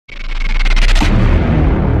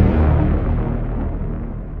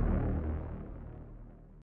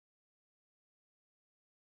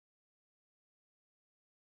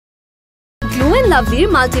And লাভলির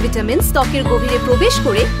multivitamin ত্বকের গভীরে প্রবেশ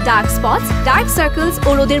করে ডার্ক স্পটস, ডার্ক সার্কেলস ও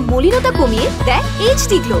রোদের মলিনতা কমিয়ে দেয়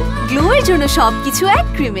এইচডি গ্লো। গ্লো এর জন্য সবকিছু এক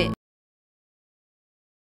ক্রিমে।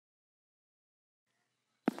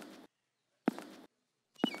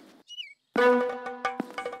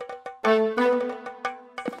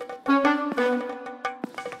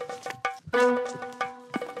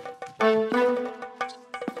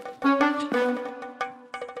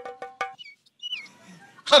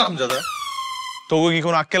 হারামজাদা, তোকে কি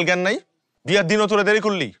কোনো আক্কেল জ্ঞান নাই? বিয়ার দিনও তোরা দেরি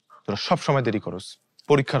করলি? তোরা সব সময় দেরি করস।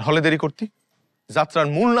 পরীক্ষার হলে দেরি করতি, যাত্রার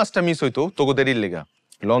মূল নাচটা মিস হইতো তোকে দেরির লেগা।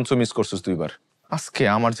 লঞ্চও মিস করছিস দুইবার। আজকে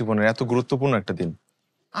আমার জীবনের এত গুরুত্বপূর্ণ একটা দিন,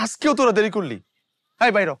 আজকেও তোরা দেরি করলি।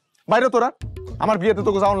 এই বাইরে বাইরে, তোরা আমার বিয়েতে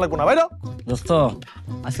তোকে যাওয়ান লাগবো না। বাইরে দোস্ত,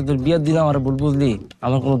 আজকে তোর বিয়ের দিন আমার ভুল বুঝলি,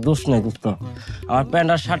 আমার কোনো দোষ নাই দোস্ত। আমার প্যান্ট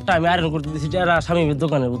আর শার্টটা আমি আয়রন করতে দিয়েছি স্বামীর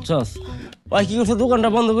দোকানে, বুঝছস? ওই কি করছে, দোকানটা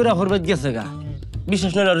বন্ধ করে হরবাদ গেছে গা।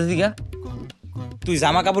 বিশ্বাস নয় রিজিকা, তুই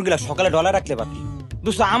জামা কাপড় গুলা সকালে ডলার রাখলে পারতি।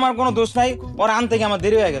 দোস্ত আমার কোনো দোষ নাই, ওর আনতে গিয়ে আমার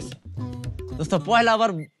দেরি হয়ে গেছে। দোস্ত পয়লা আবার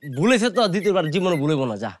ভুলেছে তো, দ্বিতীয়বার জীবনে ভুলেবো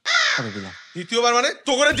না। যা দ্বিতীয়বার মানে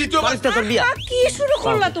তো করে দ্বিতীয়বার তোর বিয়া কি শুরু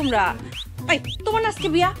করলা তোমরা? এই তোমার আজকে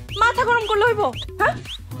বিয়া, মাথা গরম করলে হইব? হ্যাঁ,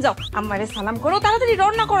 যাও আমারে সালাম করো, তাড়াতাড়ি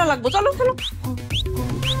রান্না করা লাগবে। চলো চলো।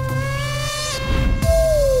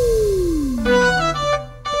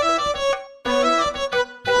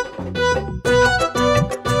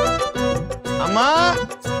 আম্মা,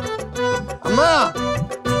 আম্মা,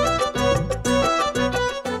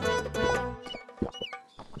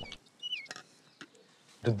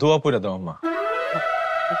 দোয়া পড়ে দাও আম্মা।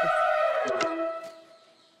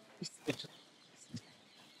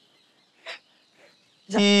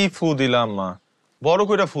 কি ফু দিলাম মা, বড়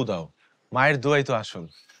কইরা ফু দাও। মায়ের দোয়াই তো আসল।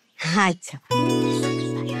 আচ্ছা,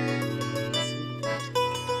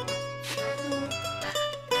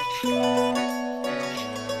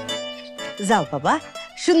 যাও বাবা,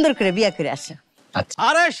 সুন্দর করে বিয়া করে আসো।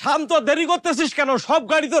 আরে শান্ত, দেরি করতেছিস কেন? সব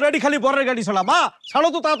গাড়ি তো রেডি, খালি বরের গাড়ি ছাড়া। মা ছাড়ো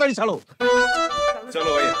তো, তাড়াতাড়ি ছাড়ো। চলো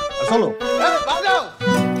ভাইয়া, চলো।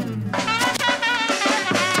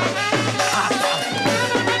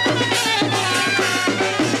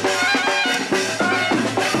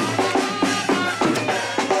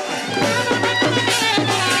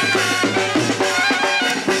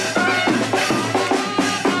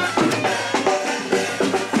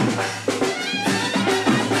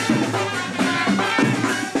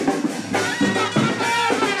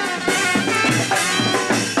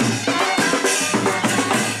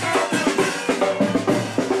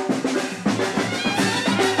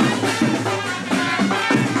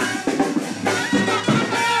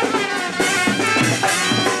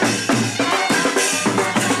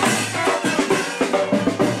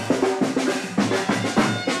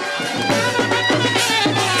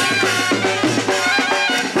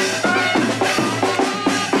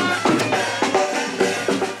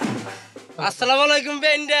 আসসালামু আলাইকুম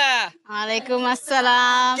বেন্ডা। ওয়ালাইকুম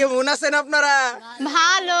আসসালাম। কেমন আছেন আপনারা?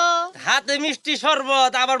 ভালো। হাতে মিষ্টি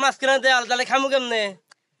শরবত, আবার মাঝখানে দেয়াল, তাহলে খামু কেমনে?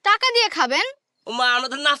 টাকা দিয়ে খাবেন? মা আমরা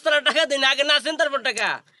তো নাস্তার টাকা দিই না, আগে নাচেন তারপর টাকা।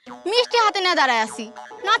 মিষ্টি হাতে নিয়ে দাঁড়ায় আছি,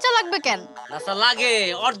 নাচা লাগবে কেন? নাচা লাগে,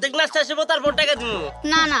 অর্ধেক নাচতে আসবো তারপর টাকা দিব।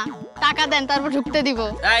 না না, টাকা দেন তারপর ঢুকতে দিব।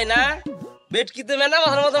 তাই না? বেটকিতে মেনা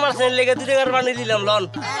মাথার মতো মারছেন, লেগে 2 টাকার বানিয়ে দিলাম। লন,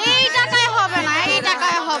 এই টাকায় হবে না, এই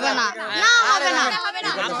টাকায় হবে না। না হবে না।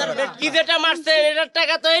 আপনার বেটকি যেটা মারছেন এটার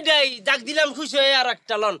টাকা তো এটাই, যাক দিলাম খুশি হয়ে। আর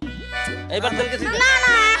একটা লন, এইবার দেন কিছু। না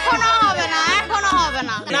না, এখনো হবে না, এখনো হবে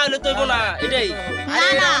না। না হলে তৈব না, এটাই। না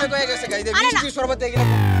না, অনেক হয়ে গেছে গাইতে, মিষ্টি শরবত এগুলো।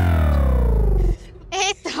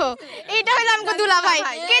 এই তো এইটা হইলো আমগো দুলা ভাই।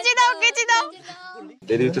 কেজি দাও, কেজি দাও।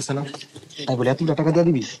 দেরি হইতেছে না? তাই বলে এত টাকা দিয়ে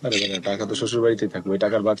দিবি? আরে বাবা, টাকা তো শ্বশুর বাড়িতেই থাকবে, ওই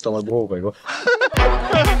টাকার ভাগ তো আমার বউ পাইবো।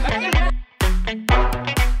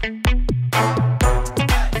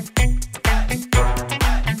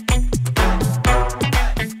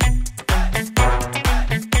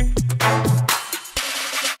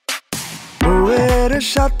 বউয়ের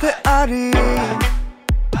সাথে আরি,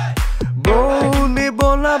 বউ নিব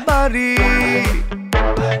না বাড়ি,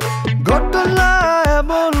 ঘটনা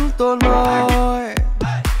এমন তো নয়,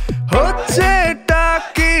 হচ্ছে এটা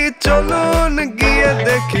কি? চলুন গিয়ে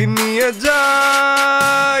দেখি নিয়ে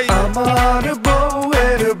যাই আমার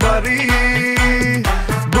বউয়ের বাড়ি,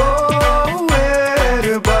 বউয়ের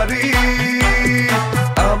বাড়ি,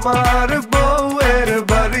 আমার বউয়ের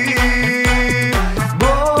বাড়ি,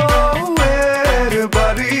 বউয়ের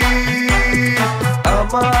বাড়ি,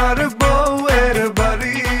 আমার বউয়ের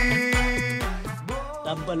বাড়ি।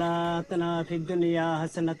 ربنا آتنا في الدنيا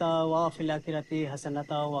حسنة وفي الآخرة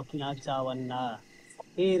حسنة وقنا عذاب النار।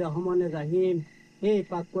 হে রহমানের রহিম, হে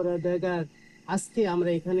পাক পরওয়ারদিগার, আজকে আমরা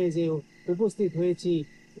এখানে যে উপস্থিত হয়েছি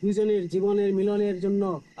দুজনের জীবনের মিলনের জন্য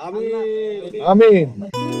আমিন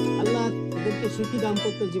আল্লাহ এদেরকে সুখী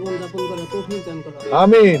দাম্পত্য জীবন যাপন করার তৌফিক দান করো।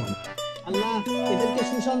 আমিন আল্লাহ এদেরকে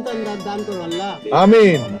সুসন্তান দান করো। আল্লাহ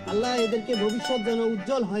আমিন আল্লাহ এদেরকে ভবিষ্যৎ যেন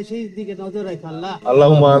উজ্জ্বল হয় সেই দিকে নজর রাখো। আল্লাহ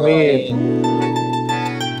আল্লাহুম্মা আমিন।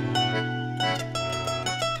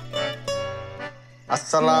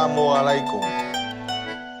 আসসালামু আলাইকুম।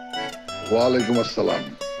 ওয়ালাইকুম আসসালাম।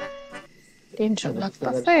 টেনশন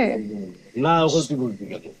লাগতেছে না ওখান থেকে বলবি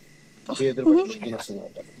কেন?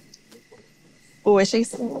 ও এসে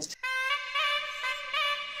গেছে।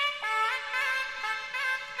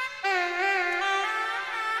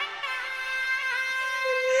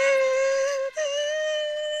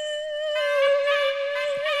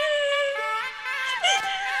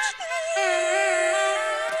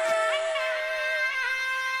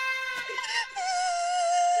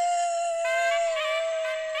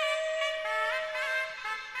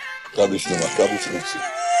 কাঁদিস না মা, কাঁদিস না।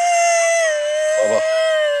 বাবা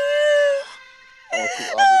আমার খুব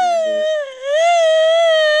আদরের মেয়ে।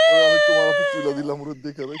 ওরে আমি তোমার হাতে তুলে দিলাম, ওরে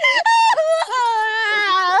দেখে রে।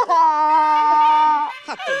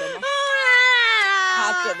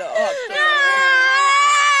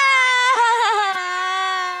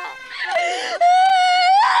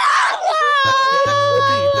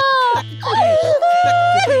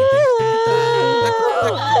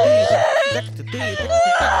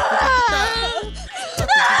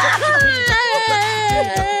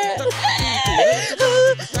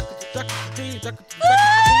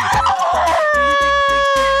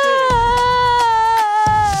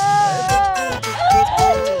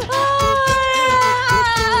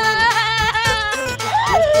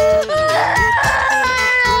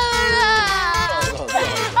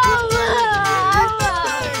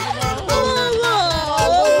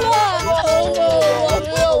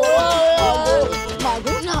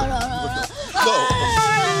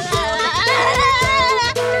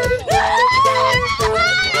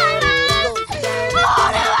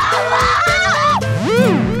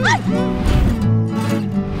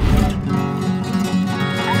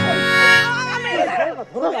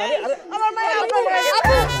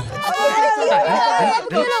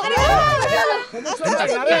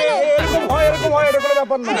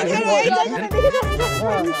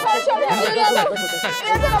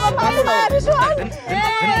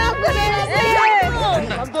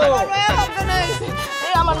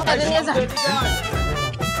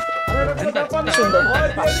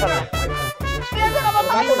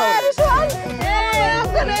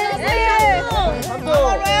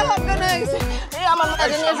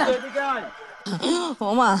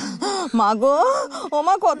 ওমা মা গো,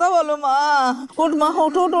 ওমা কথা বলো মা। উঠ মা,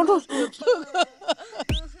 উঠ উঠ উঠ।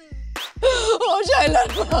 ও শাইলার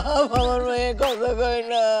বাপ, আমার মেয়ে কথা কয়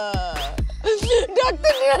না,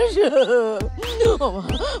 ডাক্তার নিয়ে আসো। ওমা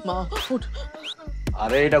মা উঠ।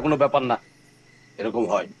 আরে এটা কোনো ব্যাপার না, এরকম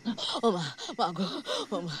হয়। ওমা মা গো,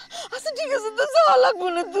 ওমা আচ্ছা ঠিক আছে, তো যাওয়া লাগবে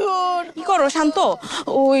না তোর। কি করো শান্ত?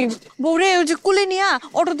 ওই বউরে ওই যে কুলে নিয়া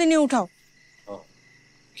অটোতে নিয়ে উঠাও।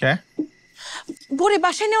 কে বউরে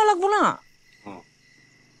বাসায় নেওয়া লাগবো না?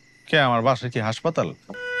 কে আমার বাসা কি হাসপাতাল?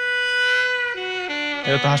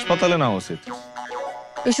 এটা তো হাসপাতালে না উচিত।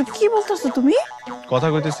 এসব কি বলতেছো তুমি? কথা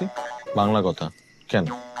কইতেছি বাংলা কথা, কেন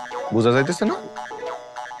বোঝা যাইতেছে না?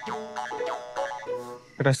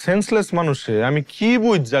 এটা সেন্সলেস মানুষে আমি কি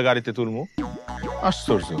বুঝা গাড়িতে তুলমু?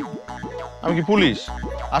 আশ্চর্য, আমি কি পুলিশ?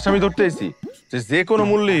 আসামি ধরতে আইছি যে কোনো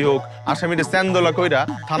মূল্যেই হোক আসামিটা স্যান্দলা কইরা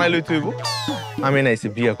থানায় লইতে হইব? আমি নাইছি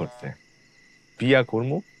বিয়া করতে, বিয়া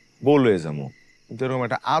করমু, বউ লয়ে যামু। কিন্তু এরকম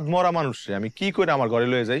একটা আধমরা মানুষে আমি কি করে আমার ঘরে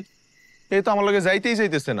লয়ে যাই? এই তো আমার লগে যাইতেই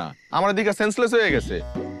চাইতেছে না, আমার দিকে সেন্সলেস হয়ে গেছে।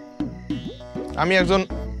 আমি একজন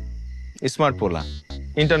স্মার্ট পোলা,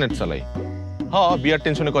 ইন্টারনেট চালাই। বিয়ার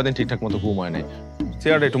টেনশনে কদিন ঠিকঠাক মতো ঘুম হয় নাই,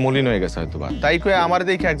 চেয়ারটা একটু মলিন হয়ে গেছে হয়তো বা, তাই কয়ে আমার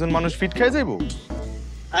দেখে একজন মানুষ ফিট খেয়ে যাইবো?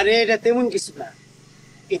 আরে এটা তেমন কিছু না,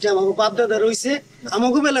 এটা আমাকে বাপ দাদা রইছে,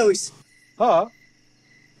 আমাকে বেলা হইছে। হ্যাঁ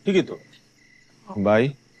ঠিকই তো। ভাই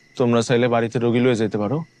তোমরা চাইলে বাড়িতে রোগী লয়ে যেতে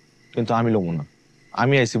পারো, কিন্তু আমি লমু না,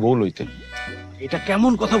 আমি আইছি বউ লইতে। এটা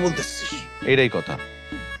কেমন কথা বলতেছিস? এইটাই কথা।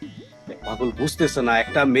 পাগল বুঝতেছে না,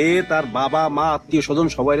 একটা মেয়ে তার বাবা মা আত্মীয় স্বজন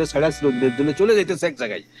সবাই ছাড়া চিরদিনের জন্য চলে যাইতেছে এক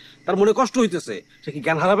জায়গায়, তার মনে কষ্ট হইতেছে, সে কি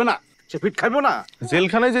জ্ঞান হারাবে না? সে ফিট খাইবো না?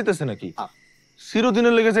 জেলখানায় যাইতেছে নাকি?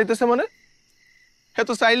 চিরদিনের লেগে যাইতেছে মানে? হ্যাঁ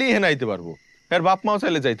তো চাইলেই হেনা আইতে পারবো, এর বাপ মাও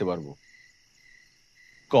চাইলে যাইতে পারবো।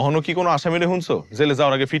 কখনো কি কোনো আসামিরে শুনছো জেলে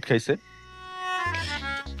যাওয়ার আগে ফিট খাইছে?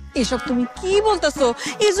 এসব তুমি কি বলতেছো?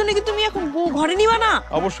 এই জন্য কি তুমি এখন বউ ঘরে নিবা না?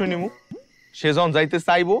 অবশ্যই নিমু, সে যখন যাইতে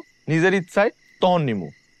চাইবো নিজের ইচ্ছায় তখন নিমু,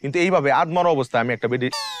 কিন্তু এইভাবে আদমরা অবস্থায় আমি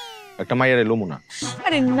একটা মাইয়ারে লমু না।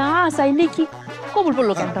 আরে না চাইলে কি কবুল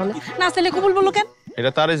বললো কেন? তাহলে না চাইলে কবুল বললো কেন?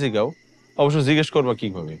 এটা তারে জিগাও। অবশ্য জিজ্ঞেস করবা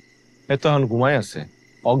কিভাবে, এ তো এখন ঘুমায় আছে,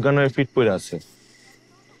 অজ্ঞান হয়ে ফিট পড়ে আছে।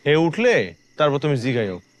 এ উঠলে তারপর তুমি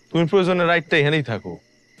জিগাইও, তুমি প্রয়োজনে রাইটটা এখানেই থাকো।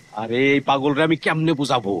 আরে এই পাগলরা আমি কেমনে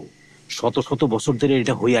বুঝাবো? শত শত বছর ধরে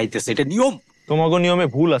এটা হয়ে আইতেছে, এটা নিয়ম। তোমাকে নিয়মে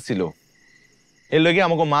ভুল আছিল। এর লগে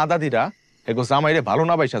আমাকে মা দাদিরা এগো জামাইরে ভালো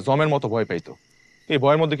না বাইসা জমের মতো ভয় পাইতো। এই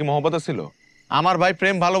ভয়ের মধ্যে কি মহব্বত ছিল? আমার ভাই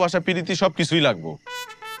প্রেম ভালোবাসা প্রীতি সব কিছুই লাগবো।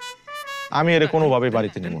 আমি এর কোনোভাবে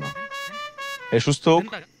বাড়িতে নেব না। এ সুস্থ হোক,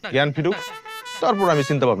 জ্ঞান ফিরুক, তারপর আমি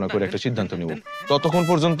চিন্তা ভাবনা করে একটা সিদ্ধান্ত নিব। ততক্ষণ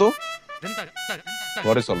পর্যন্ত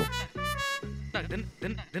ঘরে চলো,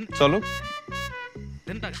 চলো।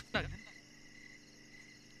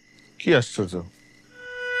 কি আশ্চর্য,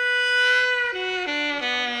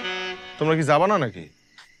 তোমরা কি যাবা না নাকি?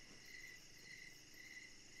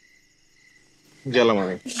 গেলাম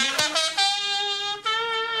আমি।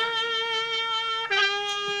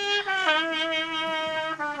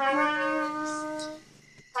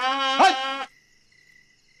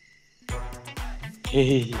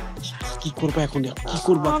 কি করবা এখন? কি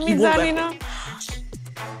করবা? আমি জানি না।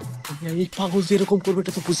 এই পাগল যে এরকম করবে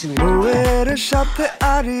এটা তো বুঝিনি। বউয়ের সাথে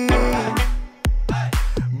আরি,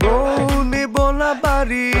 বউ নিব না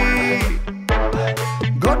বাড়ি,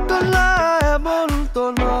 ঘটনা এমন তো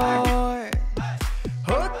নয়,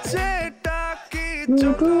 হচ্ছে এটা কি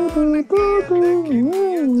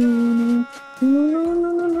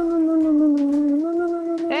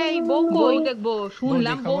এই বউ কই দেখবো,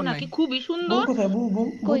 শুনলাম বউ নাকি খুবই সুন্দর।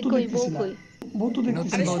 কই কই বউ কই? বউ তো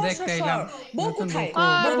দেখতেছি। বউ দেখতে এলাম। বউ কোথায়?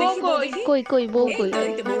 বউ কই? কই কই বউ কই?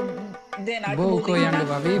 বউ কই আন্ডু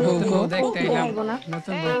ভাবি? বউ দেখতে এলাম।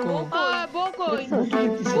 নতুন বউ কই? বউ কই?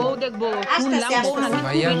 বউ দেখবো, শুনলাম বউ নাকি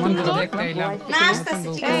ভাইয়া খুবই মন সুন্দর। দেখতে এলাম।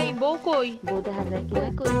 এই বউ কই? বউ দেখা যায় কি? কই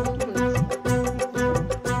কই?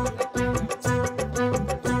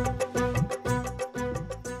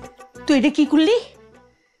 তুই এটা কি করলি?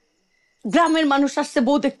 গ্রামের মানুষ আসছে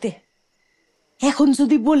বউ দেখতে, এখন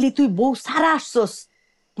যদি বললি তুই বউ সারা আসছস,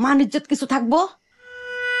 মান ইজ্জত কিছু থাকবো?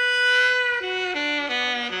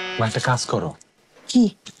 একটা কাজ করো। কি?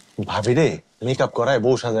 ভাবি রে মেকআপ করায়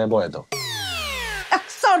বউ সাজায় বয়ে দাও। এক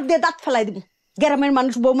সর দিয়ে দাঁত ফেলাই দিব। গ্রামের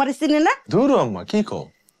মানুষ বউ মারি চিনে না। দূর আম্মা, কি কও?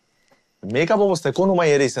 মেকআপ অবস্থায় কোনো মাই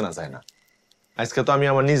এড়িয়ে চেনা যায় না। আজকে তো আমি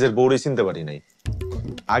আমার নিজের বউরে চিনতে পারি নাই।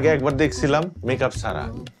 আগে একবার দেখছিলাম মেকআপ ছাড়া,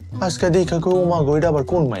 আজকে দেখা কই ও মা গো, এটা আবার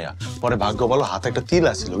কোন মায়া? পরে ভাগ্য ভালো হাতে একটা তিল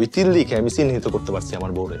আছিল, ওই তিল দেখে আমি চিহ্নিত করতে পারছি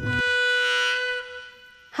আমার বউরে।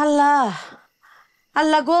 আল্লাহ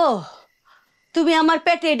আল্লাহ গো, তুমি আমার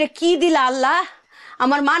পেটে এটা কি দিলা আল্লাহ?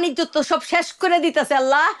 আমার মান ইজ্জত তো সব শেষ করে দিতেছে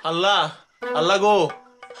আল্লাহ। আল্লাহ আল্লাহ গো,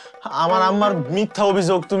 আমার আম্মার মিথ্যা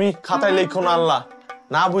অভিযোগ তুমি খাতায় লেখো না আল্লাহ,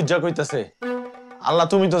 না বুঝা কইতাছে। আল্লাহ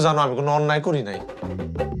তুমি তো জানো আমি কোনো অন্যায় করি নাই।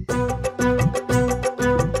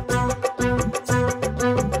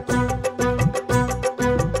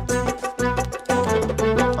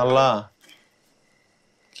 আল্লাহ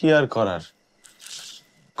কি আর করার,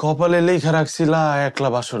 কপালে লেখা রাখছিলা একলা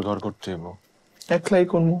বাসর ঘর করতে হইব, একলাই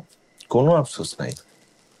করবো, কোনো আফসোস নাই।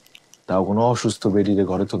 তাও কোনো অসুস্থ বেরিয়ে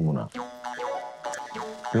ঘরে তুলবো না।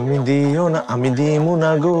 তুমি দিও না আমি দিমু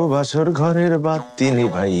না গো বাসর ঘরের বাতি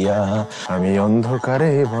নিভাইয়া, আমি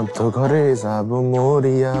অন্ধকারে বদ্ধ ঘরে যাব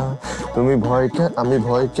মরিয়া। তুমি আমি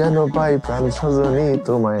ভয় কেন পাই প্রাণ সজনী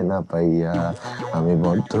তোমায় না পাইয়া, আমি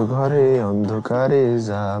বদ্ধ ঘরে অন্ধকারে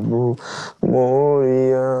যাব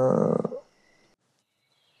মরিয়া।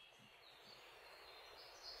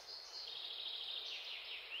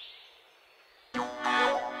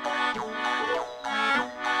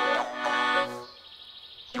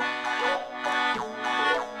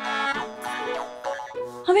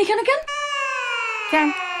 আমি এখানে কেন? কেন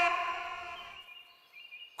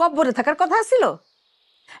কবরে থাকার কথা ছিল?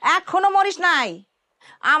 এখনো মরিস নাই।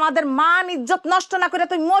 আমাদের মান ইজ্জত নষ্ট না করে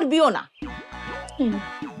তুই মরবিও না।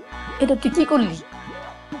 এটা তুই কি করলি?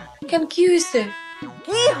 কেন কি হইছে?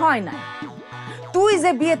 কি হয় না? তুই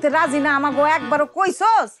যে বিয়েতে রাজি না আমাগো একবারও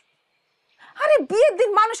কইছস? আরে বিয়ের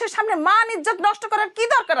দিন মানুষের সামনে মান ইজ্জত নষ্ট করার কি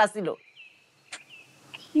দরকার আছিল?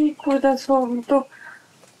 কি কইতাছ? তো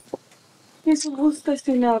কিছু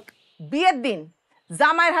বুঝতেছি না। বিয়ের দিন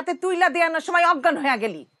জামাইয়ের হাতে তুইলা দেওয়ানোর সময় অজ্ঞান হয়ে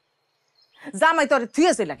গেলি, জামাই তোরে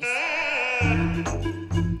থুয়ে চলে গেছে।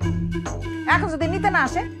 এখন যদি নিতে না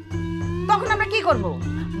আসে তখন আমরা কি করব?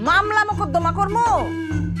 মামলা মোকদ্দমা করবো।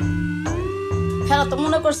 খেলা তো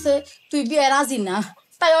মনে করছে তুই বিয়ে রাজি না,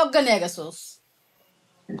 তাই অজ্ঞান হয়ে গেছস।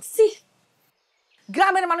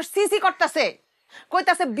 গ্রামের মানুষ সিসি করতেছে,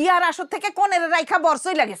 কইতাছে বিয়ার আসর থেকে কোনের রাইখা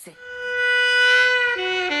বর্ষই লাগেছে।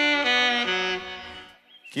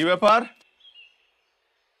 কি ব্যাপার?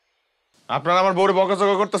 আপনারা আমার বউরে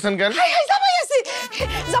বকাঝকা করতেছেন কেন? জামাই আছে,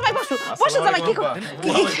 জামাই বসো বসো। জামাই কি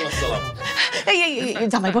এই এই এই,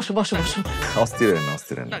 জামাই বসো বসো বসো। অস্থির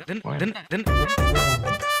না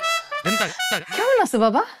কেমন আছে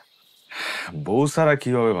বাবা? বউ ছাড়া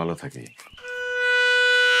কিভাবে ভালো থাকি?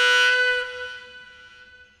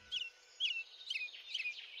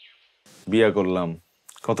 বিয়া করলাম,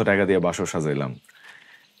 কত টাকা দিয়ে বাসর সাজাইলাম,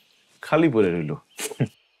 খালি পড়ে রইল।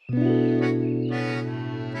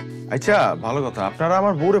 আচ্ছা ভালো কথা, আপনারা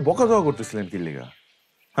আমার বউরে বকাঝকা করতেছিলেন কি লিগা?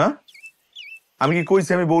 হ্যাঁ, আমি কি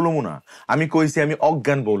কইছি আমি বউলমু না? আমি কইছি আমি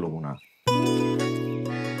অজ্ঞান বউলমু না।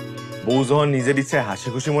 বউ যখন নিজের ইচ্ছায় হাসি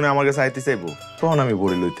খুশি মনে আমার কাছে আইতে চাইবো, তখন আমি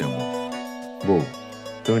বড়ি লইতে হবো। বউ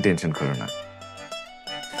তুমি টেনশন করো না,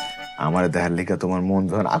 আমার দেখার লিখা তোমার মন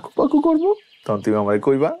যখন আকু পাকু করবো, তখন তুমি আমায়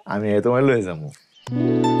কইবা, আমি তোমায় লয়ে যাবো।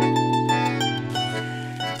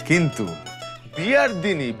 কিন্তু বিয়ার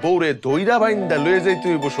দিনই বউরে দইরা বাইন্দা লয়ে যাইতে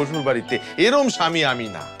হইব শ্বশুর বাড়িতে, এরম স্বামী আমি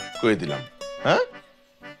না, কয়ে দিলাম। হ্যাঁ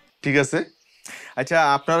ঠিক আছে। আচ্ছা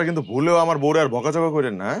আপনারা কিন্তু ভুলেও আমার বউরে আর বকাঝকা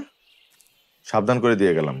করেন না, সাবধান করে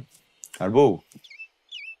দিয়ে গেলাম। আর বউ,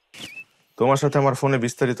 তোমার সাথে আমার ফোনে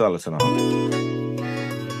বিস্তারিত আলোচনা হবে।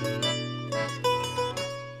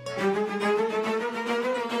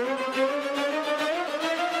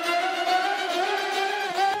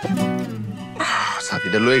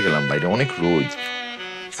 ছাতিটা লয়ে গেলাম বাইরে, অনেক রোদ।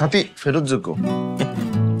 ছাতি ফেরত যোগ্য।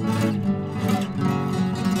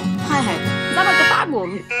 হ্যাঁ হ্যাঁ, জামাই তো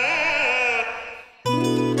পাগল।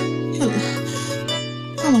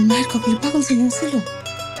 আমার মায়ের কপালে পাগল ছিল।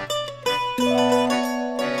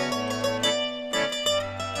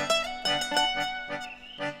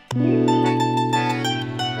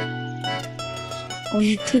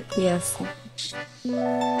 উনি ঠিকই আছে,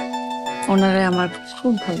 ওনারে আমার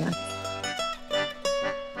খুব ভালো লাগে।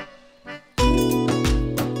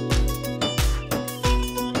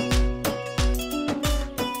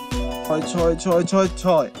 ছয় ছয় ছয়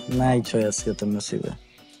ছয় নাই, ছয় আজকে তো নসিবে।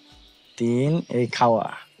 3 এই খাওয়া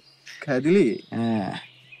খাই দিলি। হ্যাঁ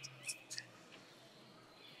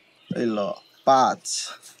এই ল 5।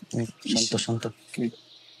 শান্ত শান্ত।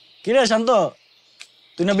 কি রে শান্ত,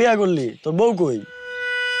 তুই না বিয়া করলি, তোর বউ কই?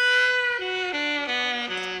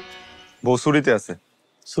 বউ ছুটিতে আছে।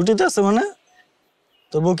 ছুটিতে আছে মানে?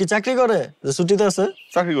 তোর বউ কি চাকরি করে যে ছুটিতে আছে?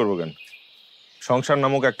 চাকরি করবো কেন, সংসার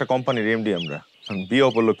নামক একটা কোম্পানির এমডি আমরা। বিয়ে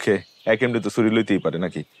উপলক্ষে এক এমডি তো ছুটি লইতেই পারে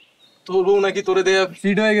নাকি? তোর বউ নাকি তোরে দেয়া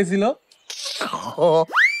ফিট হয়ে গেছিল।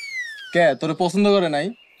 কে তোরে পছন্দ করে নাই?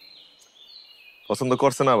 পছন্দ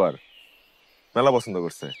করছে না, আবার মেলা পছন্দ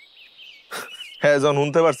করছে। হ্যাঁ যখন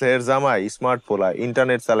শুনতে পারছে এর জামাই স্মার্ট পোলা,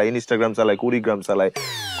 ইন্টারনেট চালায়, ইনস্টাগ্রাম চালায়, কুড়িগ্রাম চালায়,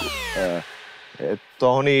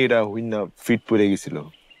 তখনই এটা হুইনা ফিট পড়ে গেছিল।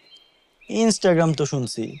 ইনস্টাগ্রাম তো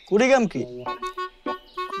শুনছি, কুড়িগ্রাম কি?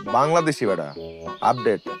 বাংলাদেশি বেটা,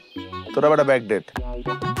 আপডেট। তোরা বেটা ব্যাকডেট।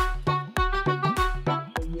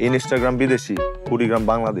 ইনস্টাগ্রাম বিদেশি, কুড়িগ্রাম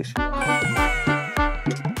বাংলাদেশি।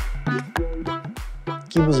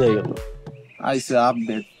 কি বুঝাই গেল? আইসে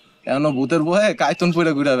আপডেট, এখনো ভূতের বহে কাইতন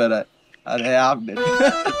পরে ঘুরে বেড়ায়, আর হ্যাঁ আপডেট।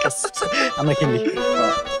 আমরা কিনবি।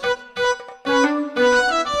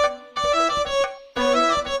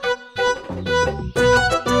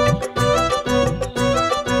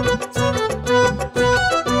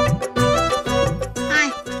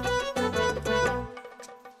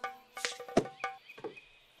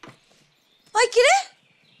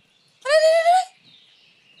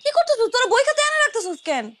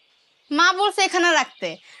 মা বলছে এখানে রাখতে,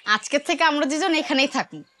 আজকে থেকে আমরা দুজন এখানেই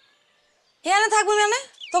থাকি। এখানে থাকবো মানে?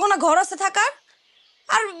 তখন না ঘর আছে থাকার।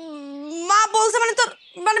 আর মা বলছে মানে তোর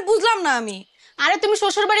মানে বুঝলাম না আমি। আরে তুমি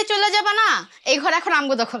শ্বশুর বাড়ি চলে যাবা না, এই ঘর এখন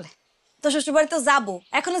আমগো দখলে। তো শ্বশুর বাড়ি তো যাবো,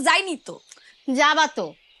 এখনো যাইনি তো। যাবা তো,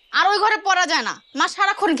 আর ওই ঘরে পড়া যায় না, মা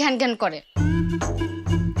সারাক্ষণ ঘ্যান ঘ্যান করে।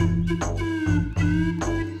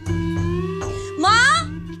 মা,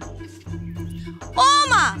 ও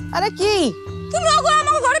মা। আরে কি তুমি ওগো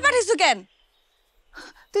আমাকে ঘরে পাঠিয়েছো কেন?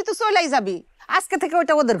 তুই তো চলেই যাবি, আজকে থেকে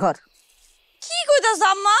ওইটা ওদের ঘর। কি কইতাছ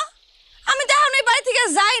আম্মা? আমি তো এখন এই বাড়ি থেকে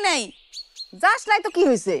যাই নাই। যাস নাই তো কি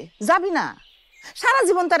হয়েছে, যাবি না? সারা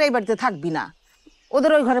জীবন তার এই বাড়িতে থাকবি না,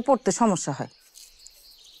 ওদের ওই ঘরে পড়তে সমস্যা হয়।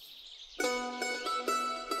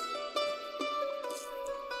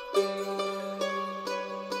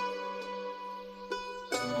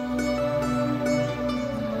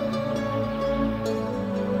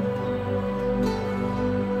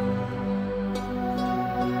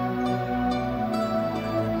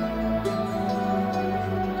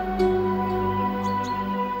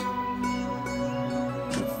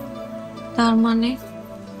 তার মানে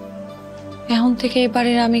এখন থেকে এই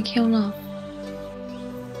বাড়ির আমি কেউ না,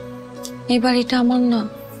 এই বাড়িটা আমার না।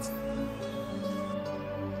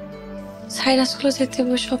 সাইরা চলে যেতে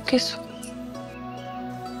হবে সবকিছু,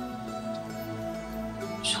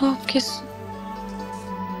 সবকিছু।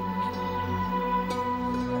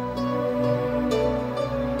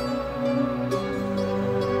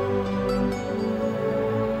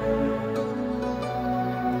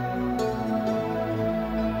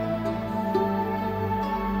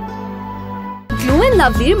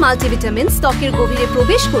 লাভলির মাল্টিভিটামিন ত্বকের গভীরে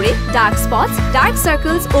প্রবেশ করে ডার্ক স্পটস, ডার্ক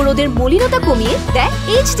সার্কেলস ও রোদের মলিনতা কমিয়ে দেয়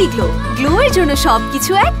এইচডি গ্লো। গ্লোয়ের জন্য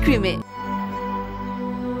সবকিছু এক ক্রিমে।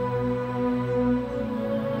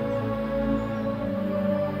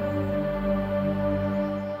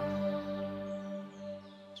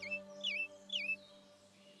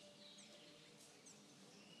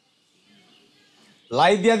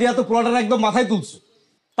 লাই দিয়া দিয়া তো পোলাটার একদম মাথায় তুলছো,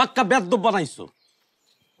 পাক্কা বেদ্যপ বানাইছো।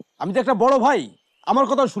 আমি তো একটা বড় ভাই, আমার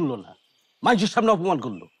কথা শুনলো না, মানুষের সামনে অপমান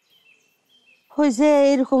করলো। ওই যে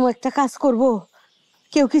এরকম একটা কাজ করব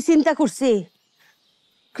কেউ কি চিন্তা করছে?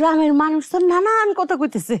 গ্রামের মানুষ তো নানান কথা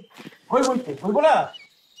কইতেছে।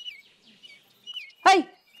 এই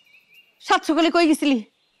 700 গলি কই গেছিলি?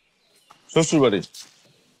 শ্বশুর বাড়ি।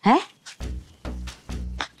 হ্যাঁ,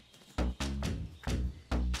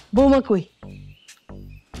 বৌমা কই?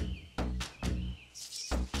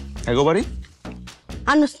 এগো বাড়ি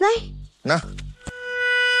আনুস নাই? না।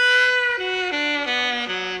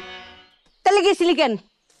 তাহলে গেছিলি কেন?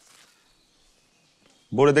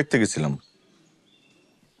 বোরে দেখতে গেছিলাম।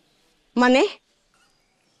 মানে?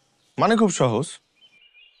 মানে খুব সহজ,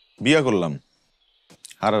 বিয়া করলাম,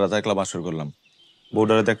 আর রাত একলা বাসর করলাম।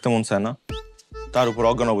 বউডারে দেখতে মন চায় না, তার উপর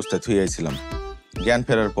অজ্ঞান অবস্থায় থুয়ে আইছিলাম। জ্ঞান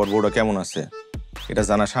ফেরার পর বউটা কেমন আছে এটা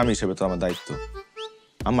জানা স্বামী হিসেবে তো আমার দায়িত্ব।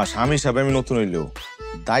 আমার স্বামী হিসাবে আমি নতুন হইলেও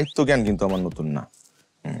দায়িত্ব জ্ঞান কিন্তু আমার নতুন না।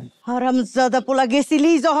 হারামজাদা পোলা,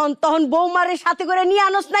 গেছিলি যখন তখন বৌমারে সাথে করে নিয়ে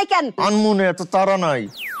আনস নাই কেন? আনমনে এত তারা নাই,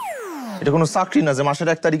 এটা কোনো চাকরি না যে মাসের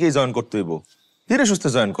 1 তারিখেই জয়েন করতে হইব। ধীরে সুস্থে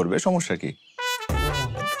জয়েন করবে, সমস্যা কি?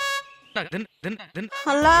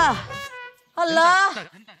 আল্লাহ আল্লাহ,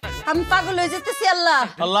 আমি পাগল হয়ে যেতেছি। আল্লাহ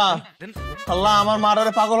আল্লাহ আল্লাহ, আমার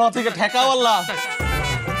মারারে পাগল হওয়া থেকে ঠেকাও আল্লাহ।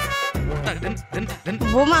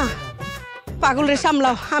 বৌমা, পাগলের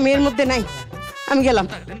সামলাও, আমি এর মধ্যে নাই, আমি গেলাম।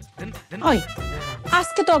 ওই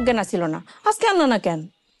আজকে তো অজ্ঞান ছিল না, আজকে আনলো না কেন?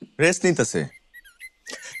 রেস্ট নিতেছে।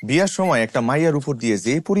 বিয়ার সময় একটা মাইয়ার উপর দিয়ে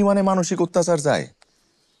যে পরিমাণে মানসিক অত্যাচার যায়,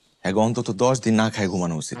 এক অন্তত 10 দিন না খায়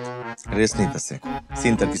ঘুমানো উচিত। রেস্ট নিতেছে,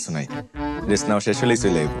 চিন্তার কিছু নাই। রেস্ট নেওয়া শেষ হলেই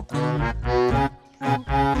চলে আইব।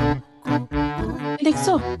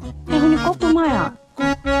 দেখছো এখনই কত মায়া।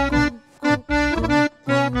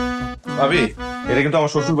 ভাবি, এটা কিন্তু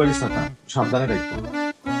আমার শ্বশুর বাড়ির শাখা, সাবধানে রাখবো।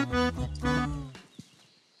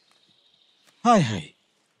 হাই হাই,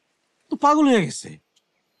 তো পাগল হয়ে গেছে।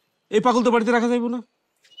 এই পাগল তো বাড়িতে রাখা যাইব না,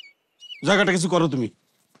 জায়গাটা কিছু করো তুমি।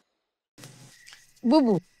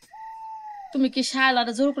 বুবু, তুমি কি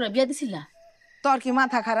শায়লারে জোর করে বিয়া দিছিলা? তোর কি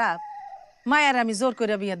মাথা খারাপ? মায়ার আমি জোর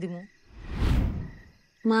করে বিয়া দিমু?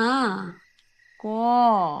 মা ক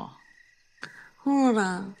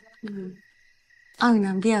হোরা, আমি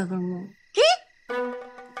না বিয়া করবো। কি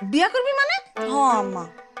বিয়া করবি মানে? হ আম্মা,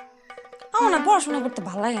 আমার না পড়াশোনা করতে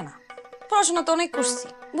ভালো লাগে না। পড়াশোনা তো অনেক করছি,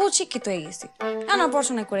 বহুত শিক্ষিত হয়ে গেছি। না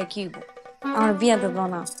পড়াশোনা করে কি হইব? আমার বিয়া দেব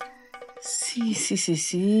না। সি সি সি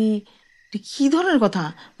সি, কি ধরনের কথা?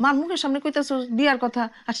 মার মুখের সামনে কইতাছস বিয়ার কথা,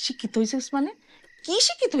 আর শিক্ষিত হইছিস মানে? কি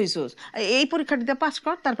শিক্ষিত হইছস? এই পরীক্ষাটিতে পাস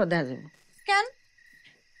কর, তারপর দেখা যাবে। কেন?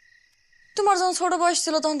 তোমার যখন ছোট বয়স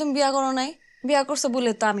ছিল তখন তুমি বিয়া করো নাই? বিয়া করছো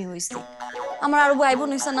বলে তো আমি হইছি। আমার আরো ভাই বোন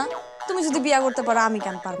হইছে না? তুমি যদি বিয়া করতে পারো, আমি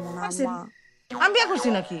কেন পারবো না? আম্মা, আমি বিয়া করছি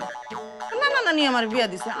নাকি? না না না, আমার বিয়া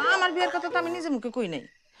দিছে। আমার বিয়ার কথা তো আমি নিজে মুখে কই নাই।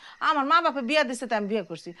 আমার মা বাপে বিয়া দিছে তাই আমি বিয়া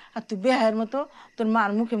করছি। আর তুই বিয়ের মতো তোর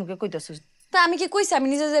মার মুখে মুখে কইতাছিস। তা আমি কি কইছি আমি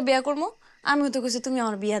নিজে যে বিয়া করবো? আমিও তো কইছি তুমি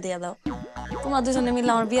আমার বিয়া দিয়া দাও, তোমরা দুজনে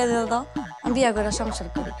মিলে আমার বিয়া দিয়ে দাও, আমি বিয়া করে সংসার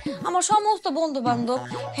করি। আমার সমস্ত বন্ধু বান্ধব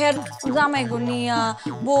হের জামাই গো নিয়া,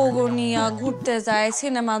 বউ গো নিয়া ঘুরতে যায়,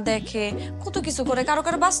 সিনেমা দেখে, কত কিছু করে, কারো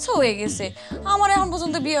কারো বাচ্চা হয়ে গেছে। আমার এখন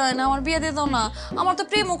পর্যন্ত বিয়ে হয় না, আমার বিয়া দিয়ে দাও না। আমার তো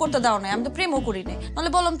প্রেমও করতে দাও নাই, আমি তো প্রেমও করি নাই। নাহলে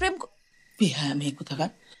বললাম প্রেম বিয়া আমি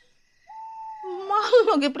কোথাকার মার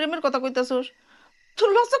লগে প্রেমের কথা কইতাছস? তোর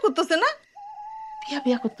লজ্জা করতেছে না? বিয়া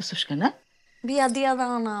বিয়া করতেছস কেন? বিয়া দিয়া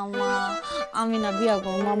দাও না মা, আমি না বিয়া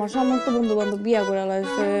করবো। আমার সমস্ত বন্ধু বান্ধব বিয়া করে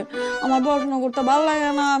লাগছে, আমার পড়াশোনা করতে ভালো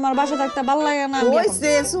লাগে না, আমার বাসা থাকতে ভালো লাগে না।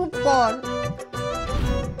 চুপ কর,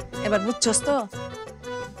 এবার বুঝছস তো?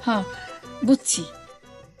 হ্যাঁ বুঝছি।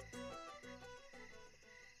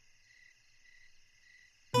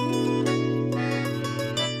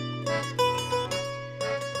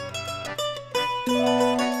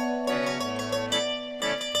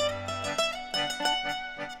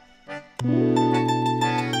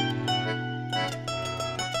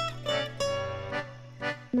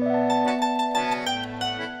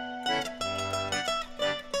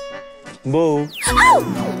 বউ,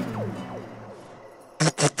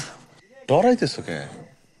 ডরাইতেছো কে?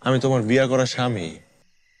 আমি তোমার বিয়া করা স্বামী।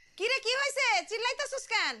 কি রে, কি হইছে? চিল্লাইতাছস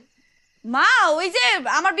কেন? মা, ওই যে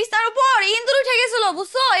আমার বিছানার উপর ইন্দুর উঠে গেছিল,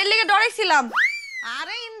 বুঝছো? এর লেগে ডরাইছিলাম।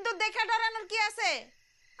 আরে ইন্দুর দেখা ডরানোর কি আছে?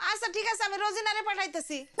 আচ্ছা ঠিক আছে, আমি রোজিনারে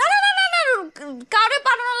পাঠাইতেছি। না না না না না, কাউরে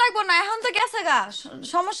পাঠানো লাগবো না, এখন তো গেছে গা,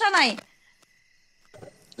 সমস্যা নাই।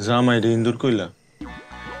 জামাই রে ইন্দুর কইলা?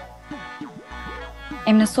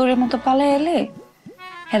 এমনি সোরের মতো পালাই এলে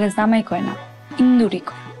হেরে জামাই কয় না, ইন্দুরি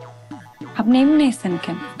কয়। আপনি এমনি এসেন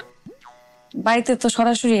কেন? বাড়িতে তো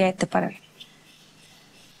সরাসরি আইতে পারেন,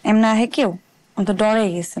 এমনি আহে কেউ? আমি তো ডরে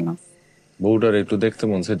গেছে না। বউটার একটু দেখতে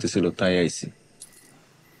মন চাইতেছিল তাই আইছি।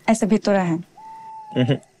 আচ্ছা ভিতরে আহেন।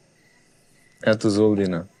 এত জলদি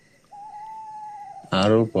না,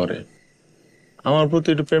 আরো পরে। আমার প্রতি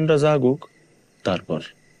একটু প্রেমটা জাগুক, তারপর।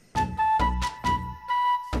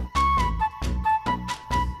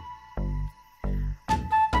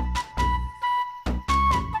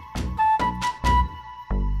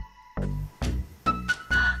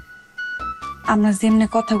 আমরা যেমনি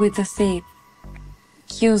কথা কইতেছি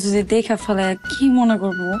কেউ যদি দেখা ফেলে কি মনে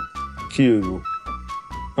করবো? কি হইব?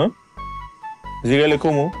 হ্যাঁ, জিগাইলে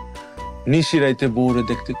কমু নিশি রাইতে বউরে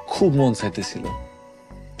দেখতে খুব মন চাইতেছিল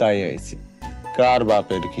তাই আইছি। কার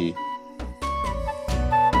বাপের কি?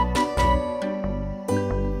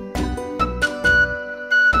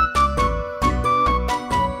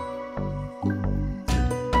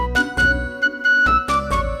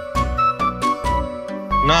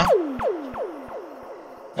 না,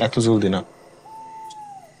 এত জলদি না,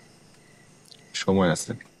 সময়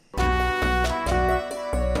আছে।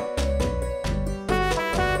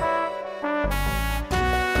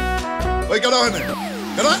 ওই কেন হয় না?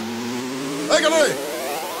 কেন? এই কেন? এই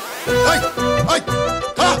এই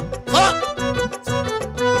খা খা।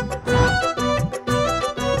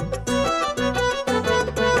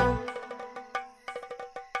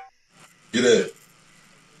 কিরে,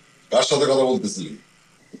 কার সাথে কথা বলতেছিলি?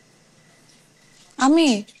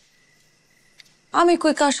 আমি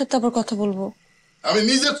কই কার সাথে আবার কথা বলবো? আমি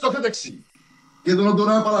নিজের চোখে দেখছি কে তোমার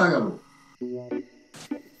দৌড়ায় পালা গেল।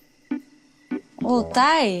 ও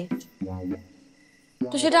তাই?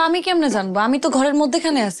 তো সেটা আমি কেমনে জানবো? আমি তো ঘরের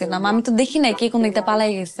মধ্যেখানে আছিলাম, আমি তো দেখি নাই কে কোন দিকটা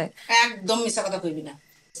পালাই গেছে। একদম মিছা কথা কইবি না।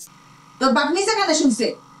 তোর বাপ মিছা কেন শুনছে?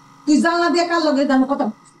 তুই জানলা দিয়ে কার লগে জানো কথা?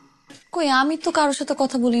 কই, আমি তো কারোর সাথে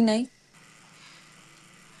কথা বলি নাই।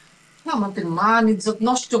 আমাদের মান ইজ্জত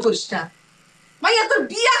নষ্ট করিস না। মাইয়া তোর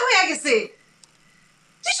বিয়া হয়ে গেছে,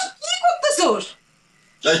 তুই সব কি করতেছস?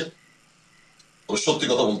 যাই, ও সত্যি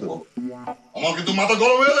কথা বলতে বল। আমার কিন্তু মাথা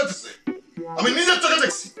গরম হয়ে যাচ্ছে। আমি নিজের চোখে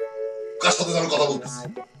দেখছি কার সাথে আমি কথা বলতেছি।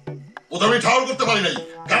 ওটা আমি ঠাউর করতে পারি নাই,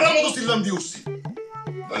 গাড়ার মতো চিল্লাম দিয়ে উঠছি।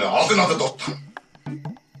 মানে হাতে নাতে ধরতাম।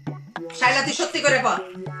 শাইলা তুই সত্যি করে বল,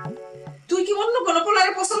 তুই কি অন্য কোনো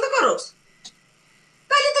পোলারে পছন্দ করস?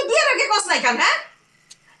 তাইলে তুই বিয়ের আগে কস নাই কেন? হ্যাঁ,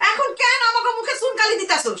 এখন কেন আমাকে মুখে চুনকালি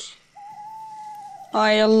দিতাছস?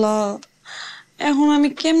 আয় আল্লাহ, এখন আমি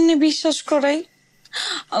কেমনে বিশ্বাস করাই?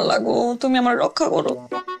 আল্লাহ গো, তুমি আমার রক্ষা করো।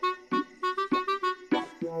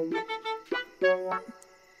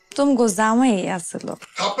 তুমি গো জামাই আসছিল,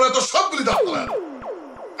 আপনারা তো সবগুলি দাঁড়ালেন।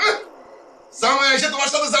 জামাই এসে তোমার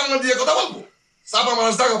সাথে জানলা দিয়ে কথা বলবো? চাপা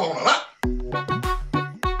মানুষ জায়গা পাবো না।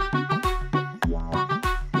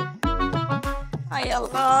 আয়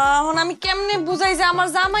আল্লাহ, এখন আমি কেমনে বুঝাই যে আমার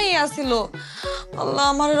জামাই আসছিল? আল্লাহ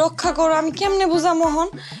আমার রক্ষা করো, আমি কেমনে বুঝা? মোহন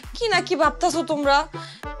কি না কি ভাবতাছো তোমরা?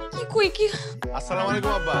 কি কই কি? আসসালামু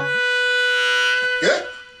আলাইকুম আব্বা। কে?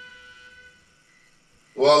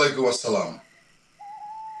 ওয়ালাইকুম আসসালাম।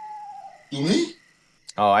 তুমি?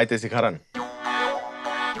 আইতেছি, খারান।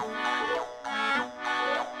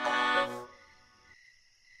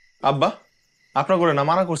 আব্বা, আপনার করে না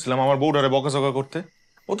মানা করছিলাম আমার বউডারে বকাঝকা করতে।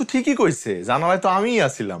 ও তো ঠিকই কইছে, জানালায় তো আমিই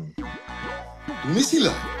আছিলাম। তুমি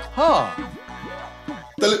ছিলা? হ্যাঁ।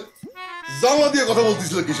 তাহলে জানলা দিয়ে কথা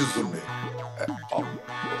বলতেছিল কিসের জন্য?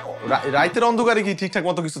 রাইতের অন্ধকারে কি ঠিকঠাক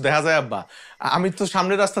মতো কিছু দেখা যায় আব্বা? আমি তো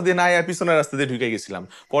সামনের রাস্তা দিয়ে না আয়া পিছনের রাস্তা দিয়ে ঢুকে গেছিলাম।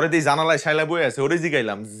 পরে দিয়ে জানালায় শাইলা বয়ে আছে, ওরে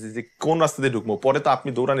জিগাইলাম যে কোন রাস্তা দিয়ে ঢুকবো। পরে তো আপনি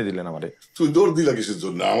দৌড়ানি দিলেন আমারে। তুই দৌড় দিলা কিসের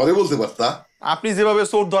জন্য? আমারে বলতে পারতা। আপনি যেভাবে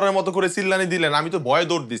চোর ধরার মতো করে চিল্লানি দিলেন, আমি তো ভয়ে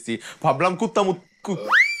দৌড় দিছি। ভাবলাম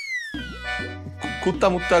কুত্তা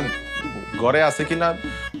মুত্তা ঘরে আছে কিনা,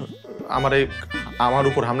 আমার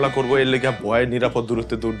উপর হামলা করবো, এর লেগে ভয়ে নিরাপদ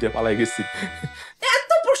দূরত্বে দৌড় দিয়ে পালাই গেছি।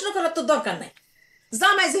 এত প্রশ্ন করার তো দরকার নাই।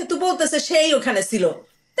 জামাই যেহেতু বলতেছে সেই ওখানে ছিল,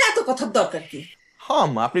 তা এত কথার দরকার কি? হ্যাঁ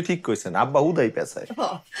মা, আপনি ঠিক কইছেন। আব্বা উদাই পেছায়।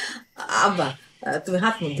 আব্বা তুমি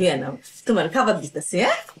হাত মুখ ধুয়ে নাও, তোমার খাবার দিতেছি।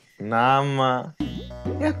 হ্যাঁ না মা,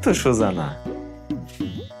 এত সোজা না।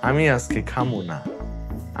 আমি আজকে খামু না,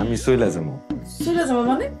 আমি চইলা যাবো। চলে যাবো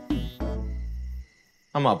মানে?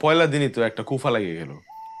 আমা পয়লা দিনই তো একটা কুফা লাগিয়ে গেল।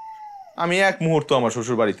 আমি এক মুহূর্ত আমার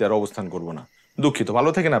শ্বশুর বাড়িতে আর অবস্থান করব না। দুঃখিত, ভালো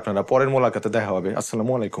থাকেন আপনারা। পরের মোলাকাতে দেখা হবে।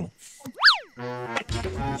 আসসালামু আলাইকুম।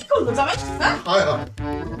 কি করলো জামাই? হ্যাঁ? হায় হায়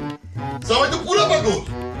জামাই তো পুরো পাগল।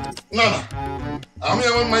 না না, আমি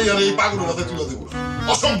আমার মাইয়ার এই পাগলের হাতে তুলে দেবো না,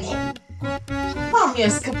 অসম্ভব। আমি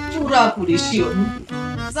আজকে পুরাপুরি শিওর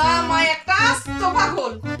জামাই একটা আস্ত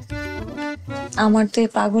পাগল। আমার তো এই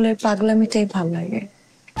পাগলের পাগলামিটাই ভাল লাগে।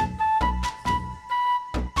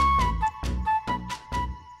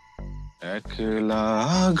 একলা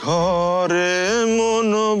ঘরে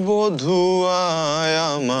মন বধুয়ায়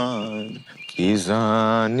আমার কি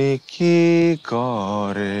জানি কি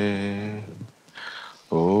করে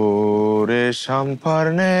ওরে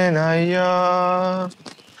সাম্পারনে নাইয়া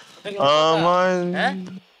আমার।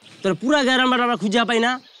 তোর পুরা গ্রাম আমরা খুঁজে পাই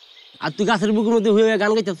না, আর তুই গাছের বুকের মধ্যে হয়ে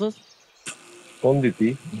গান গাইতেছস। কোন দিতি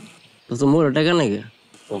তো মোর টাকা নাকি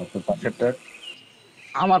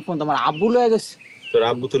আমার ফোন তোমার আব্বু লয়ে গেছে। তোর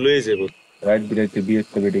আব্বু তো লয়ে যাবো রাত বিরাইতে বিয়ে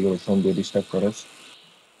করে রেডি করে ফোন দিয়ে ডিস্টার্ব করস।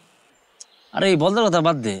 আরে এই বলতে কথা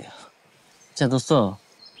বাদ দে। আচ্ছা দোস্ত,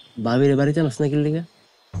 বাবির বাড়িতে আনস না কি লিগে?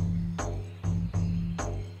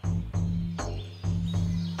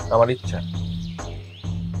 আমার ইচ্ছা।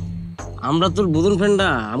 আমরা তোর বুদন ফ্রেন্ডা,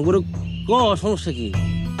 আমগুলো ক সমস্যা কি?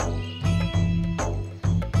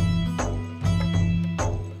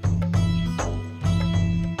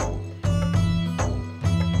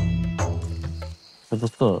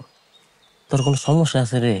 দোস্ত তোর কোনো সমস্যা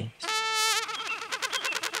আছে রে?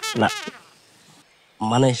 না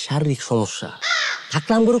মানে শারীরিক সমস্যা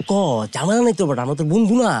থাকলে আমগুলো ক, ঝামেলা নাই তোর বাট, আমরা তোর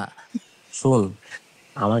বন্ধু না। শোন,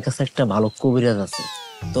 আমার কাছে একটা ভালো কবিরাজ আছে,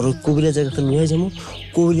 তোর ওই কবিরাজের কাছে নিয়ে যাবো।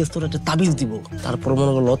 কবিরাজ তোর একটা তাবিজ দিব, তারপর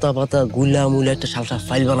মনে করো লতা পাতা গুলা মুলা একটা সালসা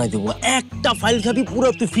ফাইল বানাই দেবো। একটা ফাইল খাবি পুরো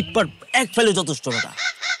তুই ফিটপাট, এক ফাইলে যথেষ্ট কথা।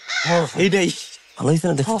 এইটাই ভালো হয়েছে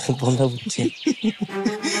না? দেখো বন্ধা বুঝছি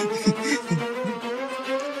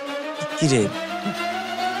কি রে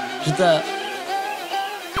জুতা।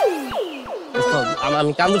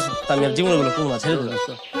 আমি কান্দুর, আমি আর জীবনে বলে কোনো ছেড়ে দিল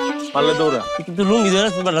পারলে দৌড়া। কিন্তু লুঙ্গি ধরে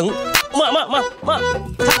মা মা মা মা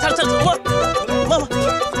ছাড় ছাড় মা মা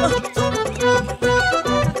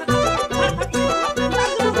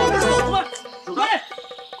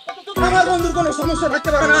আমার বন্ধুর কোনো সমস্যা থাকতে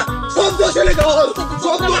পারে না, সব দোষ হলে দোষ,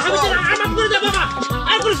 সব দোষ আমার করে দে বাবা।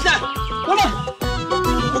 আর করিস না বাবা,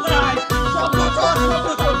 সব দোষ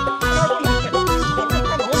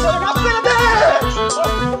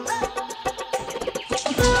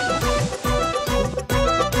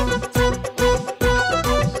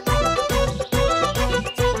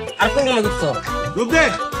আর কোন গেলে করছো রূপ দে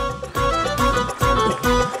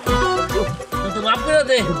তো মাপ করে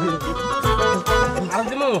দে আর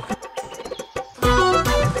দিমু।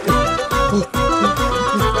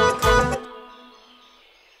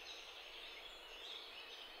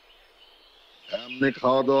 এমনি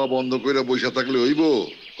খাওয়া দাওয়া বন্ধ করে বসে থাকলে হইব?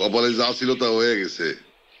 কপালে যা ছিল তা হয়ে গেছে।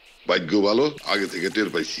 ভাগ্য ভালো, আগে থেকে টের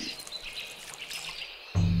পাইছি।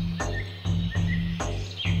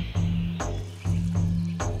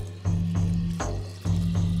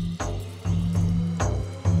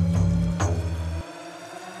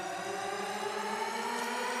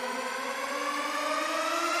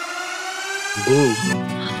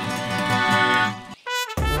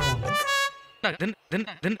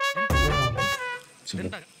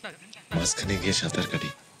 মাঝখানে গিয়ে সাঁতার কাটি।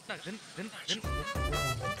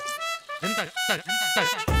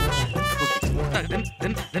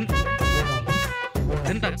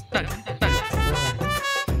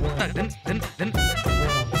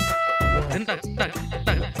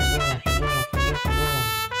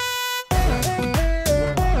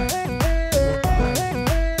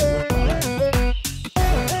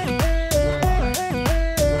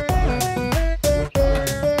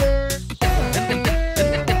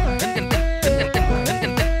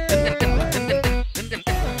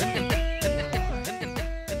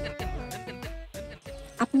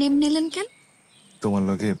 আপনি এমনি এলেন কেন? তোমার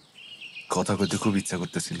লগে কথা কইতে খুব ইচ্ছা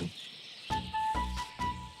করতেছিল।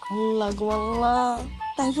 আল্লাহ গো আল্লাহ,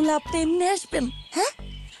 তাই বলে আপনি এমনি আসবেন? হ্যাঁ,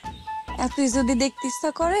 এতই যদি দেখতে ইচ্ছা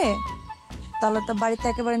করে তাহলে তো বাড়িতে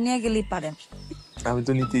একেবারে নিয়ে গেলেই পারেন। আমি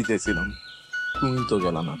তো নিতেই চাইছিলাম, তুমি তো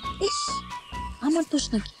গেল না। ইস, আমার দোষ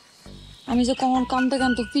নাকি? আমি যে কখন কামতে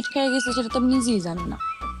কামতে ফিট খেয়ে গেছি সেটা তো আমি নিজেই জানি না।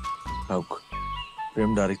 হোক,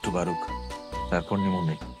 প্রেমটা আর একটু বাড়ুক, তারপর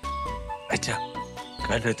নিমনে। আচ্ছা,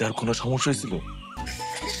 কাল রাতে আর কোনো সমস্যা হয়েছিল?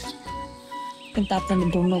 কিন্তু আপনাকে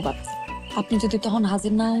ধন্যবাদ। আপনি যদি তখন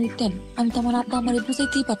হাজির না হইতেন আমি তো আমার আব্বা আমারে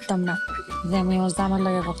বুঝাইতেই পারতাম না যে আমি আমার জামার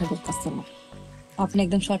লাগে কথা বলতেছিলাম। আপনি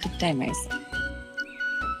একদম সঠিক টাইমে আইছেন।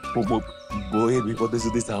 বইয়ের বিপদে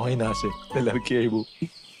যদি জামাই না আসে তাহলে আর কি আইব?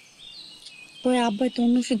 ওই আব্বাই তো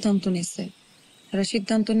অন্য সিদ্ধান্ত নিছে। ওরা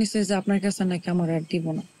সিদ্ধান্ত নিছে যে আপনার কাছে নাকি আমার আর দিব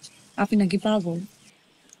না। আপনি নাকি পাগল।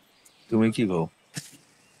 তুমি কি গো?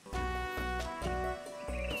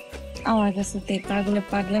 আমার কাছে তো এই পাগলে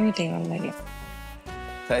পাগলামিটাই ভালো লাগে।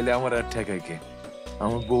 তাইলে আমার আর ঠেকাই কে?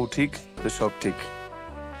 আমার বউ ঠিক তো সব ঠিক।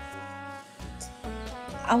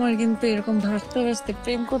 আমার কিন্তু এরকম ভাসতে ভাসতে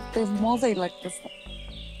প্রেম করতে মজাই লাগতেছে।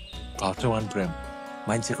 ভাসমান প্রেম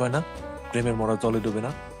মানছে কয় না প্রেমের মরা জলে ডুবে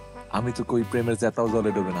না, আমি তো কই প্রেমের জেতাও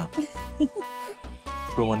জলে ডুবে না।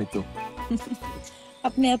 প্রমাণিত।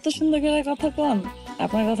 আপনি এত সুন্দর করে কথা কন,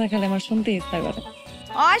 আপনার কথা খেলে আমার শুনতে ইচ্ছা করে।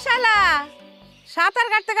 ও শালা, সাঁতার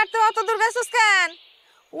কাটতে কাটতে অত দূর গেছিস কেন?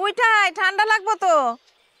 ওইটাই ঠান্ডা লাগবো তো।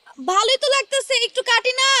 ভালোই তো লাগতেছে, একটু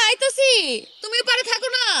কাটি না, আইতাছি। তুমি পারে থাকো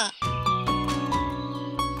না।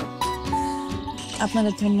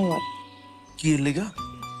 আপনাদের ধন্যবাদ। কি লেগা?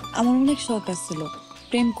 আমার অনেক শখ আছিল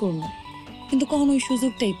প্রেম করবো, কিন্তু কখনো ওই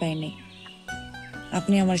সুযোগটাই পাইনি।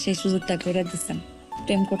 আপনি আমার সেই সুযোগটা করে দিচ্ছেন,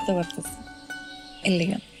 প্রেম করতে পারতেছি। এর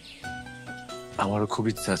লেগে আমারও খুব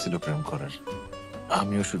ইচ্ছা ছিল প্রেম করার,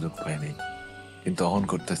 আমিও সুযোগ পাইনি, কিন্তু অহন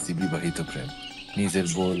করতেছি বিবাহিত প্রেম নিজের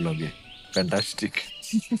বউর লগে। Fantastic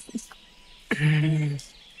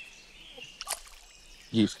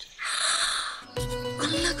gift.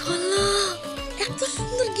 আল্লাহ আল্লাহ, এত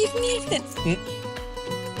সুন্দর গিফট নিয়েছেন।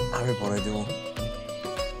 আমি পড়াই দেবো,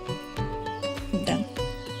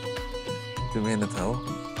 তুমি এনে থাও,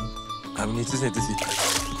 আমি নিচে যাইতেছি।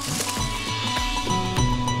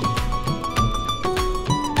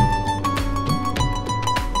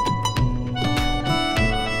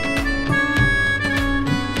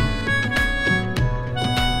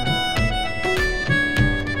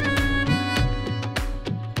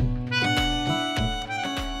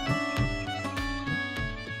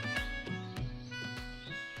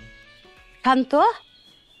 শান্ত,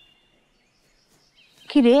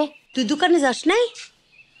 কি রে তুই দোকানে যাস নাই?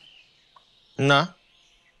 না।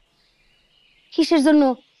 কিসের জন্য?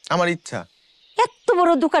 আমার ইচ্ছা। এত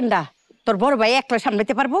বড় দোকানটা তোর বড় ভাই একলা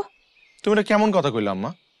সামলাতে পারবো? তুমি এটা কেমন কথা কইলা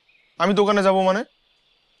আম্মা? আমি দোকানে যাব মানে?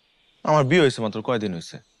 আমার বিয়ে হয়েছে মাত্র কয়দিন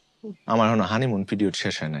হয়েছে, আমার এখন হানিমুন পিরিয়ড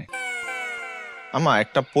শেষ হয় নাই। আম্মা,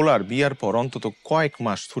 একটা পোলার বিয়ার পর অন্তত কয়েক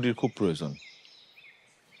মাস ছুটির খুব প্রয়োজন।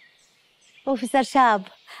 অফিসার সাহেব,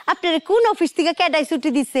 আপনার কোন অফিস থেকে কেডাই ছুটি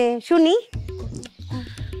দিছে শুনি?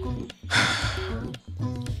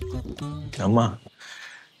 আম্মা,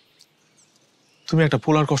 তুমি একটা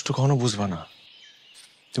পোলার কষ্ট কখনো বুঝবা না।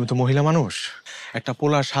 তুমি তো মহিলা মানুষ। একটা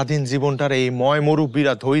পোলার স্বাধীন জীবনটার এই ময়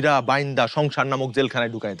মুরব্বীরা ধইরা বাইন্দা সংসার নামক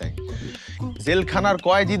জেলখানায় ঢুকাই দেয়। জেলখানার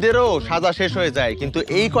কয়েদিদেরও সাজা শেষ হয়ে যায়, কিন্তু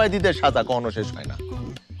এই কয়েদিদের সাজা কখনো শেষ হয় না।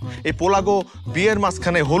 এই পোলাগো বিয়ের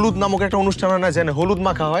মাঝখানে হলুদ নামক একটা অনুষ্ঠান হয় না, যেন হলুদ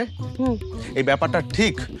মাখা হয়। এই ব্যাপারটা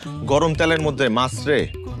ঠিক গরম তেলের মধ্যে মাছরে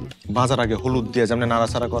ভাজার আগে হলুদ দিয়ে যেমন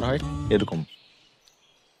নাড়াচাড়া করা হয়, এরকম।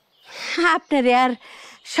 আপনারে আর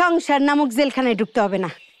সংসার নামক জেলখানায় ঢুকতে হবে না।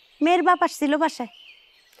 মেয়ের বাপ আসছিল বাসায়,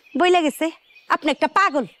 বইলা গেছে আপনি একটা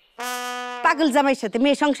পাগল। পাগল জামাইয়ের সাথে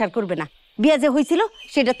মেয়ে সংসার করবে না। বিয়ে যে হয়েছিল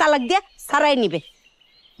সেটা তালাক দিয়া ছাড়াই নিবে।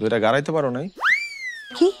 দুইটা গাড়াইতে পারো নাই?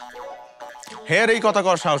 কি হের এই কথা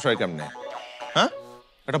কর সাহস হয় কেমনে? হ্যাঁ,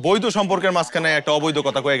 একটা বৈধ সম্পর্কের মাঝখানে একটা অবৈধ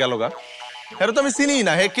কথা কয়ে গেল গা। হের তো আমি চিনি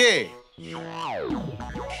না, হে কে?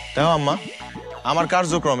 দেখো আম্মা, আমার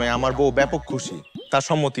কার্যক্রমে আমার বউ ব্যাপক খুশি, তার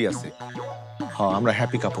সম্মতি আছে। হ্যাঁ, আমরা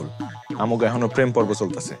হ্যাপি কাপল। আমাকে এখনো প্রেম পর্ব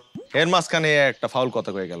চলতেছে, এর মাঝখানে একটা ফাউল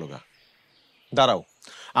কথা কয়ে গেল গা। দাঁড়াও,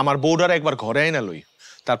 আমার বউডারে একবার ঘরে আইনা লই,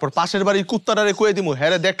 তারপর পাশের বাড়ির কুত্তাটারে কয়ে দিমু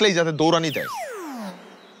হেরে দেখলেই যাতে দৌড়ানি দেয়।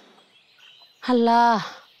 আল্লাহ,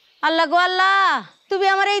 আল্লাহ গো আল্লাহ, তুমি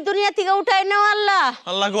আমার এই দুনিয়া থেকে উঠাই নাও আল্লাহ।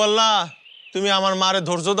 আল্লাহ গো আল্লাহ, তুমি আমার মারে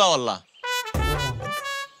ধৈর্য দাও আল্লাহ।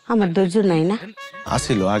 আমার ধৈর্য নাই না?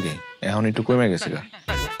 আসিল আগে, এখন একটু কমে গেছে গা।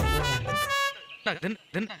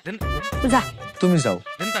 যা তুমি যাও।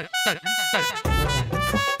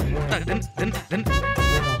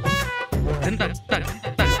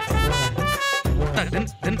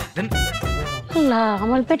 আল্লাহ,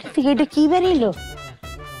 আমার পেটের থেকে এটা কি বেরিয়েলো?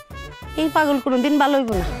 এই পাগল কোনোদিন ভালো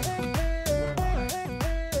হইব না।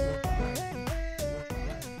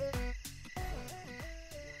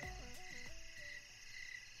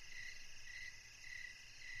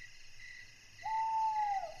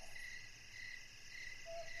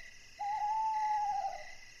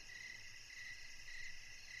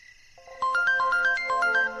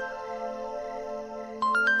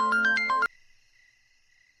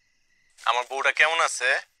 আমার বউটা কেমন আছে?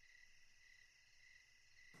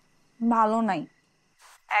 ভালো নাই,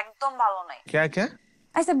 একদম ভালো নাই। কে কে?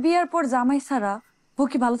 আচ্ছা, বিয়ের পর জামাই ছাড়া বউ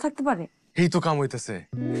কি ভালো থাকতে পারে? এই তো কাম হইতেছে।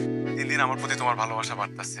 দিন দিন আমার প্রতি তোমার ভালোবাসা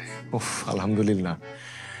বাড়তেছে। উফ, আলহামদুলিল্লাহ।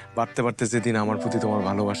 বাড়তে বাড়তে যেদিন আমার প্রতি তোমার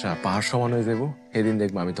ভালোবাসা পাহাড় সমান হয়ে যাবো, সেদিন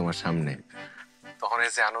দেখবো আমি তোমার সামনে। তখন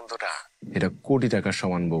এই যে আনন্দটা, এটা কোটি টাকার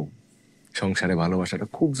সমান বউ। সংসারে ভালোবাসাটা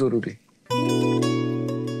খুব জরুরি।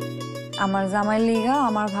 আমার জামাই লিগা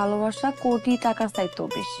আমার ভালোবাসা কোটি টাকা চাইতো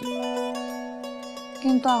বেশি,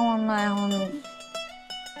 কিন্তু আমার না এখন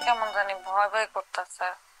কেমন জানি ভয় ভয় করতেছে।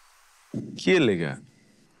 কি লেগা?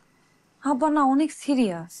 আব্বা না অনেক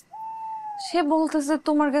সিরিয়াস। সে বলতেছে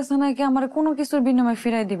তোমার কাছে নাকি আমার কোনো কিছুর বিনিময়ে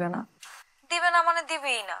ফিরাই দিবে না। দিবে না মানে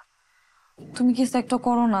দিবেই না। তুমি কিছু একটা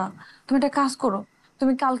করো না, তুমি একটা কাজ করো,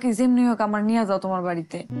 তুমি কালকে যেমনি হোক আমার নিয়ে যাও তোমার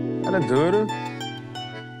বাড়িতে। আরে ধর,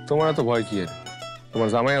 তোমার এত ভয় কি? তোমার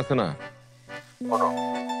জামাই আছে না?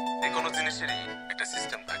 যে কোনো জিনিসেরই একটা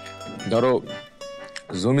সিস্টেম থাকে। ধরো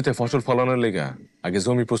জমিতে ফসল ফলানোর লেগা আগে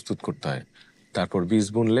জমি প্রস্তুত করতে হয়, তারপর বীজ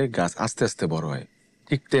বুনলে গাছ আস্তে আস্তে বড় হয়।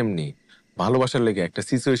 ঠিক তেমনি ভালোবাসার লেগে একটা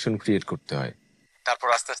সিচুয়েশন ক্রিয়েট করতে হয়, তারপর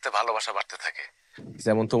আস্তে আস্তে ভালোবাসা বাড়তে থাকে।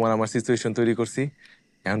 যেমন তোমার আমার সিচুয়েশন তৈরি করছি,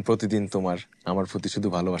 এখন প্রতিদিন তোমার আমার প্রতি শুধু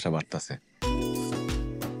ভালোবাসা বাড়তেছে।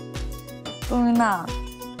 তুমি না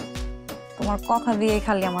তোমার কথা দিয়ে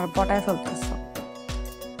খালি আমার পটায় ফেলতেছ,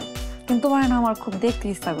 কিন্তু তোমার না আমার খুব দেখতে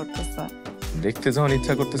ইচ্ছা করতেছে। দেখতে যখন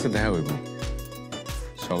ইচ্ছা করতেছে দেখা হইব।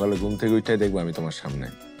 সকালে ঘুম থেকে উঠে দেখবো আমি তোমার সামনে।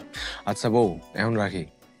 আচ্ছা বউ, এখন রাখি,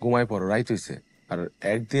 ঘুমাই পড়ো, রাইত হইছে। আর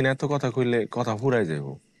একদিন এত কথা কইলে কথা ফুরাই যাইব।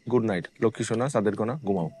 গুড নাইট লক্ষ্মী সোনা, চাঁদের কোনা,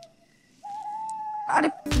 ঘুমাও। আরে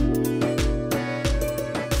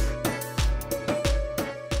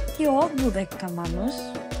কি অদ্ভুত একটা মানুষ।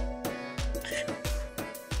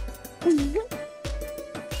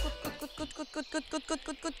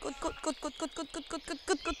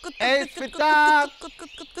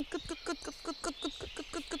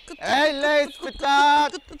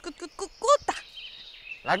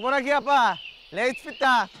 লাগবো নাকি আপা? লেজ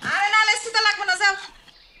পিতা? আরে না, লেজ পিতা লাগবো না, যাও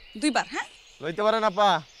দুইবার। হ্যাঁ লইতে পারেন আপা,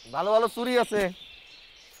 ভালো ভালো চুরি আছে।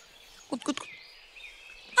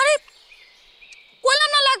 আরে কইলাম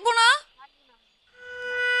না লাগবো না।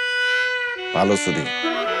 ভালো চুরি।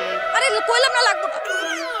 আরে কইলাম না লাগবো না।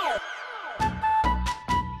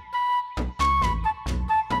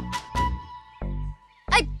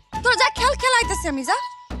 এই তোর যা খেলাইতেছি আমি, যা।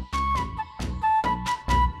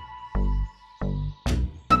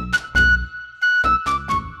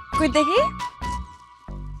 কই দেখি।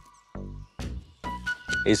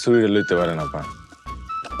 এই চুরিটা লইতে পারেন আপা,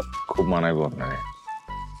 খুব মানাইবো আপনারে।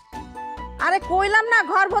 আরে কইলাম না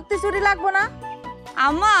ঘর ভর্তি চুরি লাগবো না।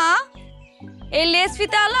 আমা এই লেস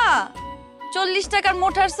ফিতা আলা 40 টাকার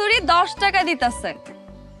মোটার চুরি 10 টাকা দিতাছে।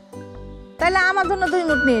 তাহলে আমার জন্য 2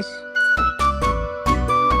 নোট নিস।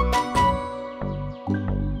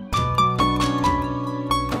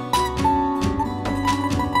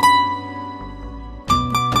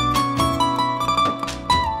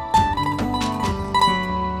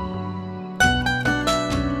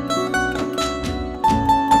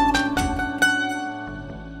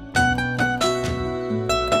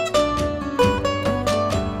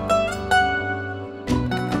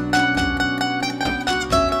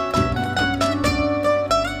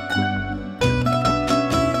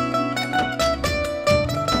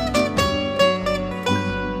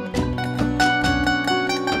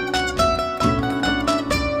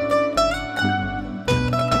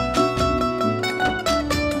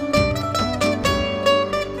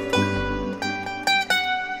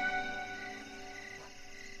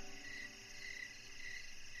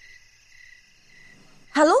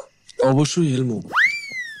 হ্যালো, অবশ্যই হেলমু।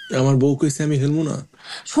 আমার বউ কইছে আমি হেলমু না।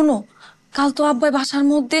 শোনো, কাল তো আব্বাই বাসার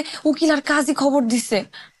মধ্যে উকিল আর কাজী খবর দিছে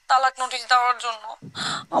তালাক নোটিশ দেওয়ার জন্য।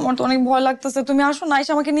 আমার তো অনেক ভয় লাগতেছে, তুমি আসো না,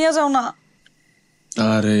 এসে আমাকে নিয়ে যাও না।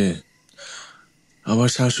 আরে আমার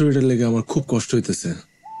শাশুড়িটার লেগে আমার খুব কষ্ট হইতেছে।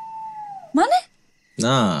 মানে?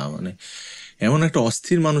 না মানে এমন একটা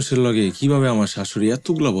অস্থির মানুষের লগে কিভাবে আমার শাশুড়ি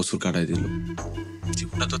এতগুলা বছর কাটাই দিল।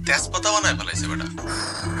 জীবনটা তো তেজপাতা বানায় ফেলাইছে বেটা।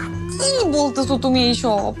 কি বলতেছো তুমি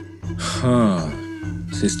এইসব? হ্যাঁ,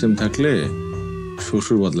 সিস্টেম থাকলে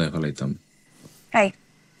শ্বশুর বদলায় ফেলাইতাম। এই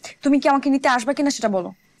তুমি কি আমাকে নিতে আসবে কিনা সেটা বলো।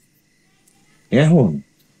 এখন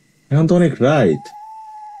এখন তো অনেক রাত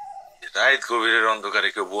গভীরের অন্ধকারে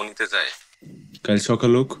কেউ বউ নিতে যায়? কাল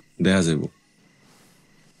সকাল হোক, দেখা যাবো।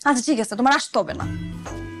 আচ্ছা ঠিক আছে, তোমার আসতে হবে না।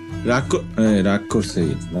 রাগ করছে,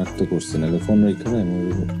 রাগ তো করছে না, ফোন রেখে দেয়।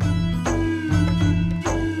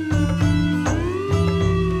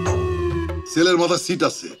 ছেলের মাথায় সিট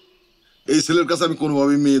আছে, এই ছেলের কাছে আমি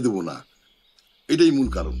কোনোভাবেই মেয়ে দেবো না, এটাই মূল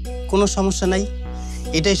কারণ। কোনো সমস্যা নাই,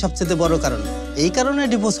 এটাই সবচেয়ে বড় কারণ। এই কারণে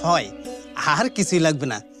ডিভোর্স হয়, আর কিছুই লাগবে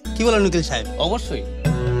না। কি বলেন উকিল সাহেব? অবশ্যই।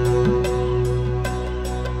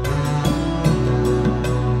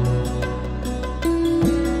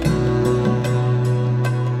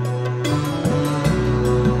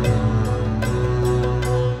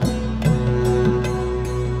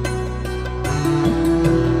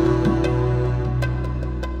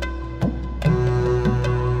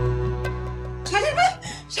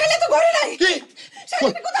 শাইলে তো ঘরে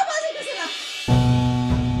কথা বলা যাইতেছে না।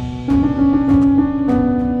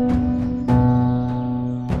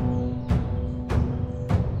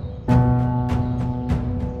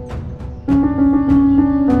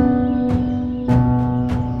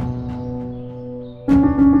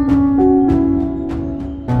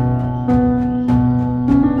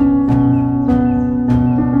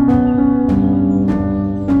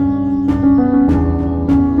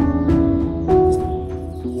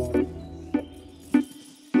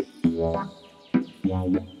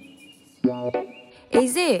 এই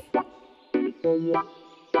যে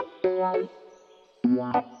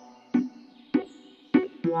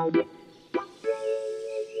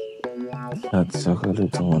সাত সকালে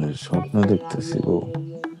তোমার স্বপ্ন দেখতেছি গো।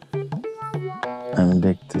 আমি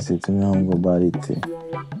দেখতেছি তুমি আমার বাড়িতে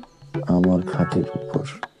আমার খাটের উপর।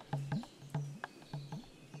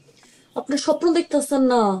 আপনি স্বপ্ন দেখতেছেন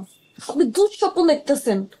না, আপনি দুঃস্বপ্ন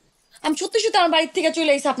দেখতেছেন। আমি সত্যি সত্যি আমার বাড়ির থেকে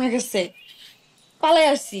চলে এসেছি আপনার কাছে, পালাই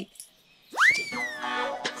আসছি।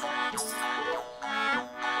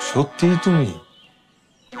 সত্যি তুমি?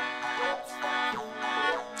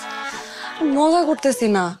 মজা করতেছি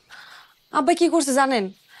না। আব্বা কি করছে জানেন?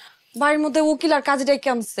 বাড়ির মধ্যে উকিল আর কাজে ডেকে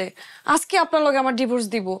আনছে। আজকে আপনার লগে আমার ডিভোর্স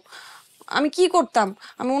দিব। আমি কি করতাম?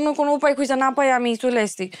 আমি অন্য কোনো উপায় খুঁজে না পাই আমি চলে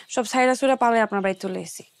এসেছি, সব সাইরা সুরা পালাই আপনার বাড়ি চলে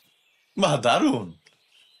এসেছি। বাহ, দারুণ।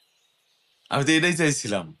 আমি তো এটাই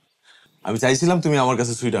চাইছিলাম। আমি চাইছিলাম তুমি আমার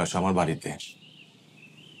কাছে ছুটে আসো আমার বাড়িতে।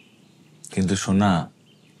 কিন্তু সোনা,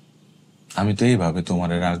 আমি তো এইভাবে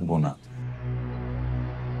তোমারে রাখবো না।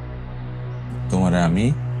 তোমারে আমি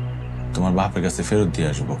তোমার বাপের কাছে ফেরত দিয়ে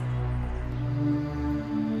আসবো।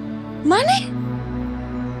 মানে?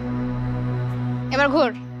 এবার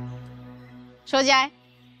ঘুর, সোজায়,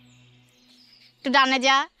 একটু ডানে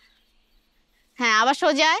যা, হ্যাঁ আবার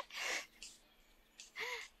সোজায়।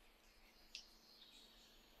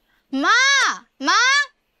 মা মা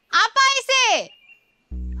আপা আইছে।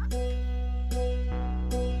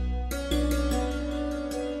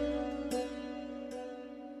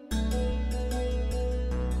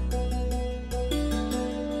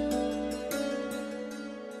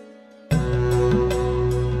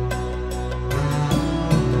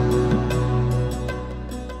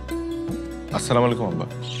 আসসালামু আলাইকুম আব্বা।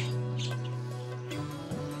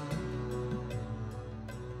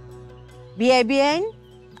 বিআইন,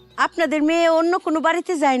 আপনাদের মেয়ে অন্য কোনো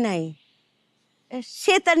বাড়িতে যায় নাই,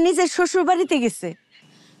 সে তার নিজের শ্বশুর বাড়িতে গেছে।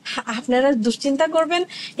 আপনারা দুশ্চিন্তা করবেন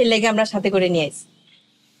এর লেগে আমরা সাথে করে নিয়ে আসি।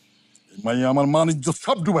 মাইয়া আমার মান ইজ্জত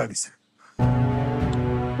সব ডুবাই দিছে।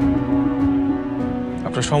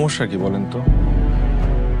 আপনার সমস্যা কি বলেন তো?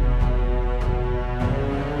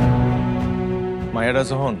 মায়েরা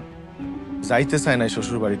যখন যাইতে চায় নাই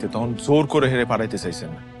শ্বশুর বাড়িতে, তখন জোর করে হেরে পাঠাইতে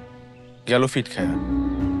চাইছেন, গেল ফিট খায়া।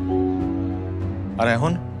 আর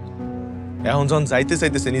এখন এখন যখন যাইতে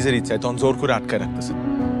চাইতেছে নিজের ইচ্ছায়, তখন জোর করে আটকায় রাখতেছে।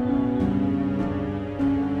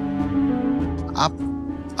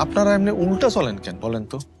 আপনারা এমনি উল্টা চলেন কেন বলেন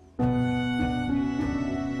তো?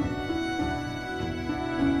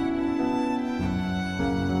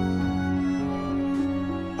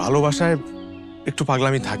 ভালোবাসায় একটু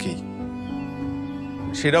পাগলামি থাকেই,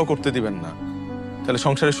 সেটাও করতে দিবেন না। তাহলে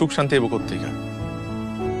সংসারে সুখ শান্তি এবো কোত্থেকে?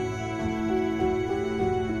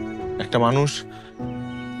 একটা মানুষ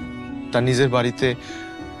তার নিজের বাড়িতে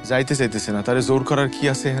যাইতে চাইতেছে না, তারে জোর করার কি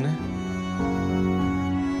আছে এখানে?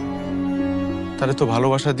 তারে তো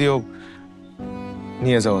ভালোবাসা দিয়েও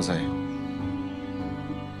নিয়ে যাওয়া যায়।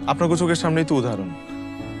 আপনাকে চোখের সামনেই তো উদাহরণ।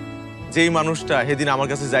 যেই মানুষটা সেদিন আমার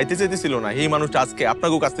কাছে যাইতে চাইতেছিল না, এই মানুষটা আজকে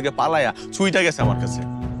আপনাকে কাছ থেকে পালায়া ছুইটা গেছে আমার কাছে।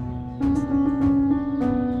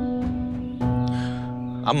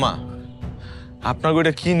 আম্মা, আপনাকে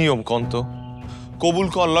এটা কি নিয়ম কন তো? কবুল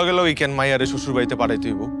কর লগে লগে কেন মাইয়ারে শ্বশুর বাড়িতে পাঠাইতে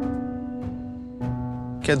হইব?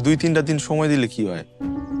 কে 2-3টা দিন সময় দিলে কি হয়?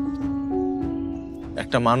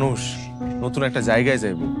 একটা মানুষ নতুন একটা জায়গায়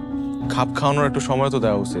যাইব, খাপ খাওয়ানোর একটু সময় তো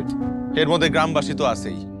দেওয়া উচিত। এর মধ্যে গ্রামবাসী তো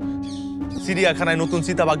আছেই, চিড়িয়াখানায় নতুন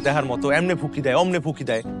চিতাবাঘ দেখার মতো এমনে ফুকি দেয় অমনে ফুকি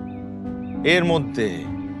দেয়। এর মধ্যে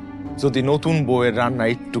যদি নতুন বউয়ের রান্না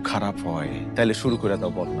একটু খারাপ হয়, তাহলে শুরু করে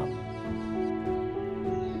দাও বদনাম।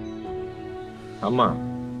 আম্মা,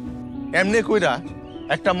 এমনে কইরা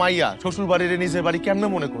একটা মাইয়া শ্বশুর বাড়ির নিজের বাড়ি কেমনে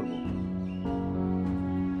মনে করবো?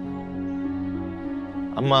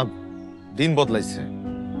 আম্মা, দিন বদলাইছে,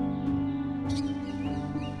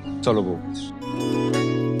 চলো বউ।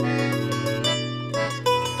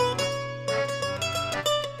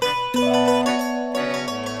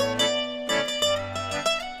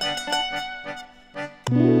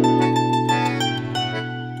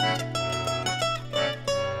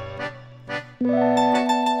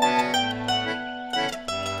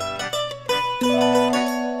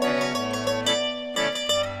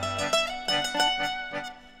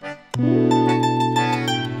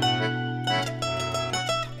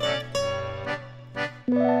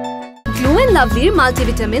 লাভলির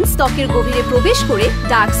মাল্টিভিটামিন ত্বকের গভীরে প্রবেশ করে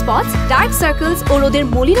ডার্ক স্পটস, ডার্ক সার্কেলস ও রোদের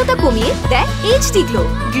মলিনতা কমিয়ে দেয় এইচডি গ্লো।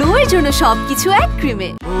 গ্লোয়ের জন্য সবকিছু এক ক্রিমে।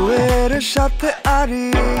 বউয়ের সাথে আরি,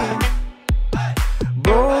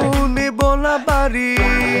 বউ নিবো না বাড়ি,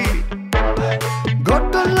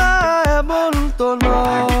 ঘটনা এমন তো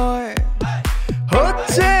নয়,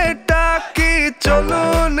 হচ্ছে এটা কি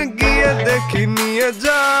চলুন গিয়ে দেখি নিয়ে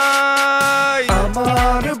যাই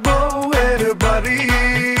আমার বউয়ের বাড়ি,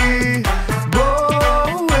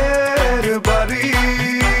 বউয়ের বাড়ি,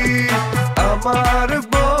 আমার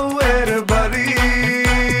বউয়ের বাড়ি,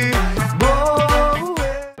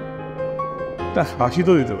 তা হাসি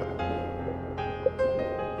তো দিতে পারে।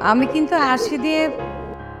 আমি কিন্তু হাসি দিয়ে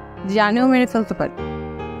জানেও মেরে ফেলতে পারি।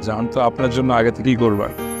 জান তো আপনার জন্য আগে থেকেই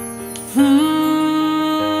করবার।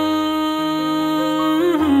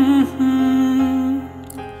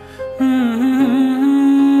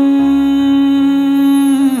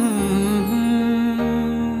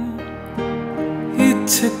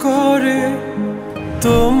 ইচ্ছে করে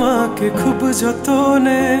তোমাকে খুব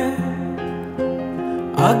যতনে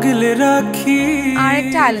আগলে রাখি।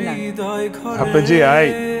 আপনি যে আই,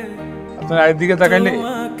 আপনার আয়ের দিকে তাকাইলে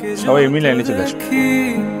সবাই এমিল লাইনে চলে আসবে।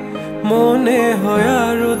 মনে হয়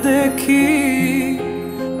আরো দেখি,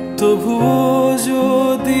 তবুও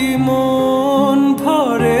যদি মন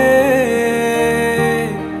ভরে,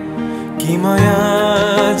 কি মায়া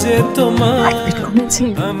যে তোমার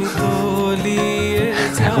আমি তলিয়ে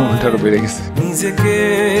বেড়ে গেছে নিজেকে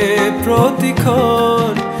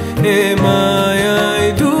প্রতিক্ষণ এ মায়ায়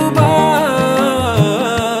ডুবা।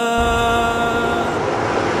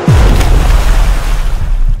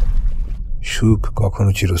 সুখ কখনো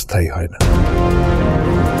চিরস্থায়ী হয় না।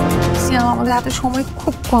 আমাদের হাতে সময়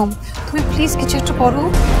খুব কম, তুমি প্লিজ কিছু একটা করো।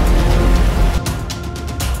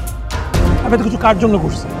 আমি তো কিছু কার জন্য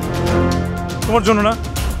করছি, তোমার জন্য না।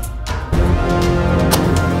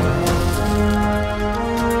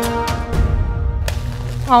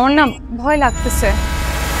 আমার না ভয় লাগতেছে।